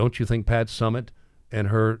argue, don't you think Pat Summitt and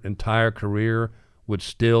her entire career would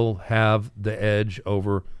still have the edge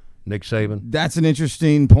over Nick Saban? That's an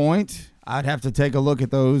interesting point. I'd have to take a look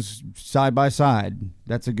at those side by side.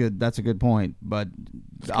 That's a good point. But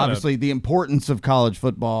obviously, the importance of college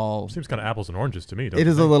football seems kind of apples and oranges to me. It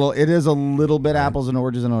is a little bit apples and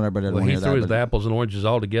oranges. I know everybody doesn't he hear threw that, the apples and oranges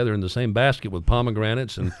all together in the same basket with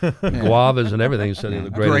pomegranates and guavas and everything. So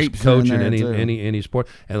the greatest coach in any sport.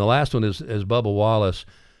 And the last one is Bubba Wallace.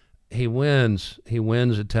 He wins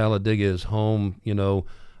at Talladega, his home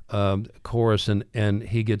course, and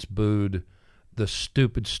he gets booed. The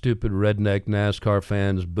stupid redneck NASCAR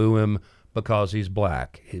fans boo him, because he's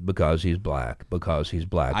black. Because he's black. Because he's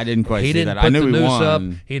black. I didn't quite he see didn't that. Put I knew the he noose won. up.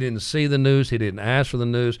 He didn't see the news. He didn't ask for the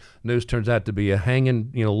news. News turns out to be a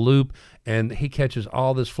hanging, loop, and he catches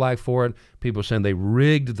all this flack for it. People are saying they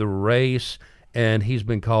rigged the race, and he's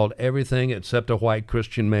been called everything except a white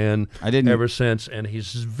Christian man ever since, and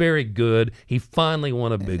he's very good. He finally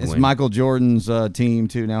won a big win. It's Michael Jordan's team,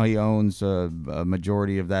 too. Now he owns a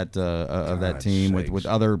majority of that team with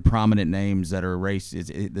other prominent names that are race.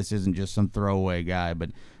 This isn't just some throwaway guy,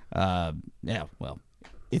 but,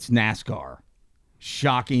 it's NASCAR.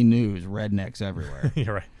 Shocking news. Rednecks everywhere.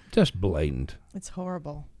 You're right. Just blatant. It's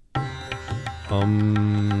horrible.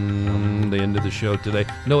 The end of the show today.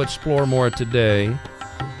 No Explore More today.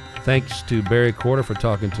 Thanks to Barry Corder for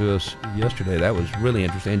talking to us yesterday. That was really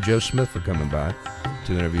interesting. And Joe Smith for coming by.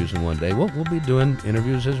 2 interviews in one day. We'll be doing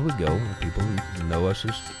interviews as we go. People who know us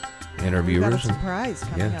as interviewers. We've got a surprise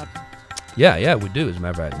coming up. Yeah, we do. As a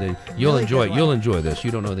matter of fact, you'll enjoy it. You'll enjoy this.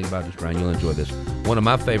 You don't know anything about this, Brian. You'll enjoy this. One of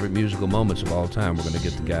my favorite musical moments of all time. We're going to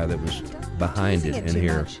get the guy that was behind it in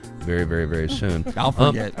here very, very, very soon. I'll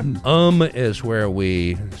forget. Is where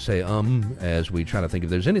we say as we try to think if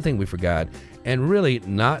there's anything we forgot, and really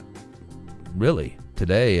not really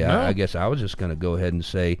today. No. I guess I was just going to go ahead and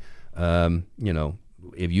say,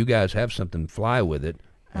 if you guys have something, fly with it,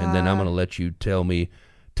 and then I'm going to let you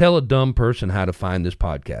tell a dumb person how to find this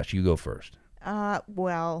podcast. You go first.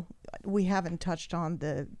 Well, we haven't touched on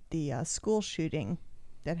the school shooting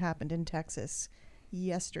that happened in Texas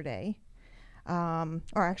yesterday. Or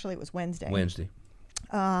actually it was Wednesday.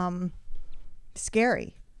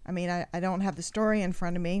 Scary. I mean, I don't have the story in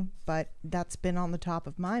front of me, but that's been on the top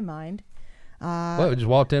of my mind. Well, we just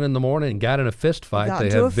walked in the morning and got in a fist fight. Got They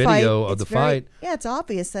into have a video fight. of the It's very- fight. Yeah, it's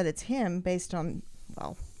obvious that it's him based on,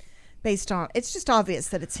 it's just obvious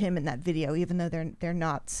that it's him in that video, even though they're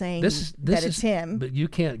not saying that it's him. But you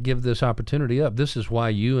can't give this opportunity up. This is why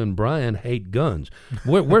you and Brian hate guns.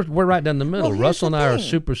 We're right down the middle. Well, here's Russell and the I are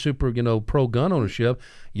thing. super, pro gun ownership.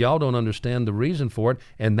 Y'all don't understand the reason for it,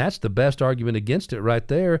 and that's the best argument against it right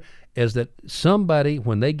there, is that somebody,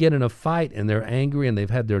 when they get in a fight and they're angry and they've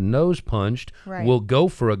had their nose punched, Right. will go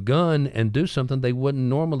for a gun and do something they wouldn't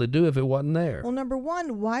normally do if it wasn't there. Well, number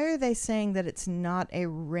one, why are they saying that it's not a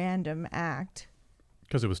random act?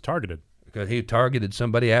 Because it was targeted. Because he targeted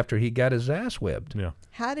somebody after he got his ass whipped. Yeah.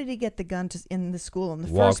 How did he get the gun in the school in the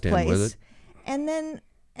Walked first in place? with it. And then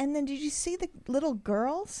did you see the little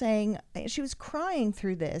girl saying, she was crying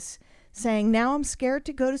through this, saying, "Now I'm scared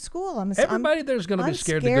to go to school. Everybody there's going to be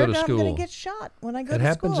scared to go to school. I'm going to get shot when I go It to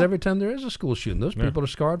school." happens every time there is a school shooting. Those people are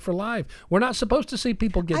scarred for life. We're not supposed to see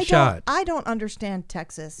people get shot. I don't understand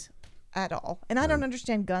Texas at all, and I don't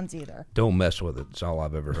understand guns either. Don't mess with it. That's all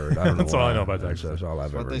I've ever heard. I don't know That's all I why. know about Texas. That's all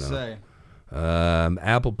I've That's ever what they known. say.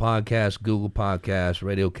 Apple Podcasts, Google Podcasts,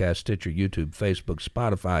 Radiocast, Stitcher, YouTube, Facebook,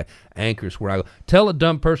 Spotify, Anchors, where I go. Tell a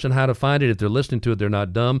dumb person how to find it. If they're listening to it, they're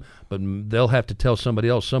not dumb, but they'll have to tell somebody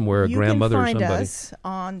else somewhere, a grandmother You or can find somebody. us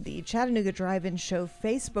on the Chattanooga Drive-In Show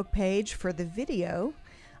Facebook page for the video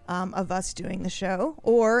of us doing the show.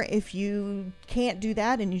 Or if you can't do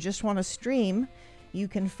that and you just want to stream, you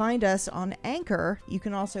can find us on Anchor. You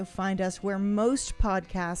can also find us where most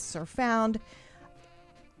podcasts are found.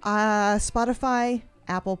 Spotify,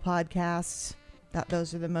 Apple Podcasts.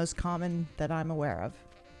 Those are the most common that I'm aware of.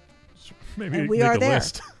 Maybe And we make are a there.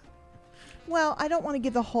 list. Well, I don't want to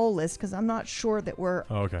give the whole list because I'm not sure that we're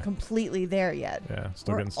Okay. completely there yet. Yeah,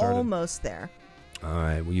 still We're getting started. almost there. All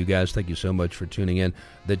right. Well, you guys, thank you so much for tuning in.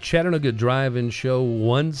 The Chattanooga Drive-In Show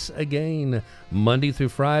once again, Monday through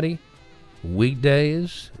Friday,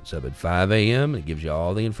 weekdays. It's up at 5 a.m. It gives you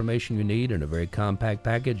all the information you need in a very compact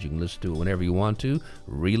package. You can listen to it whenever you want to,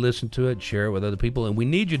 re-listen to it, share it with other people, and we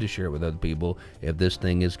need you to share it with other people if this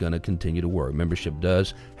thing is going to continue to work. Membership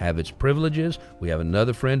does have its privileges. We have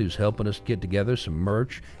another friend who's helping us get together some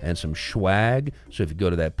merch and some swag. So if you go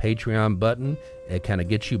to that Patreon button, it kind of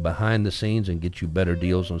gets you behind the scenes and gets you better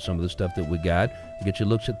deals on some of the stuff that we got, and get you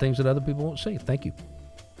looks at things that other people won't see. Thank you.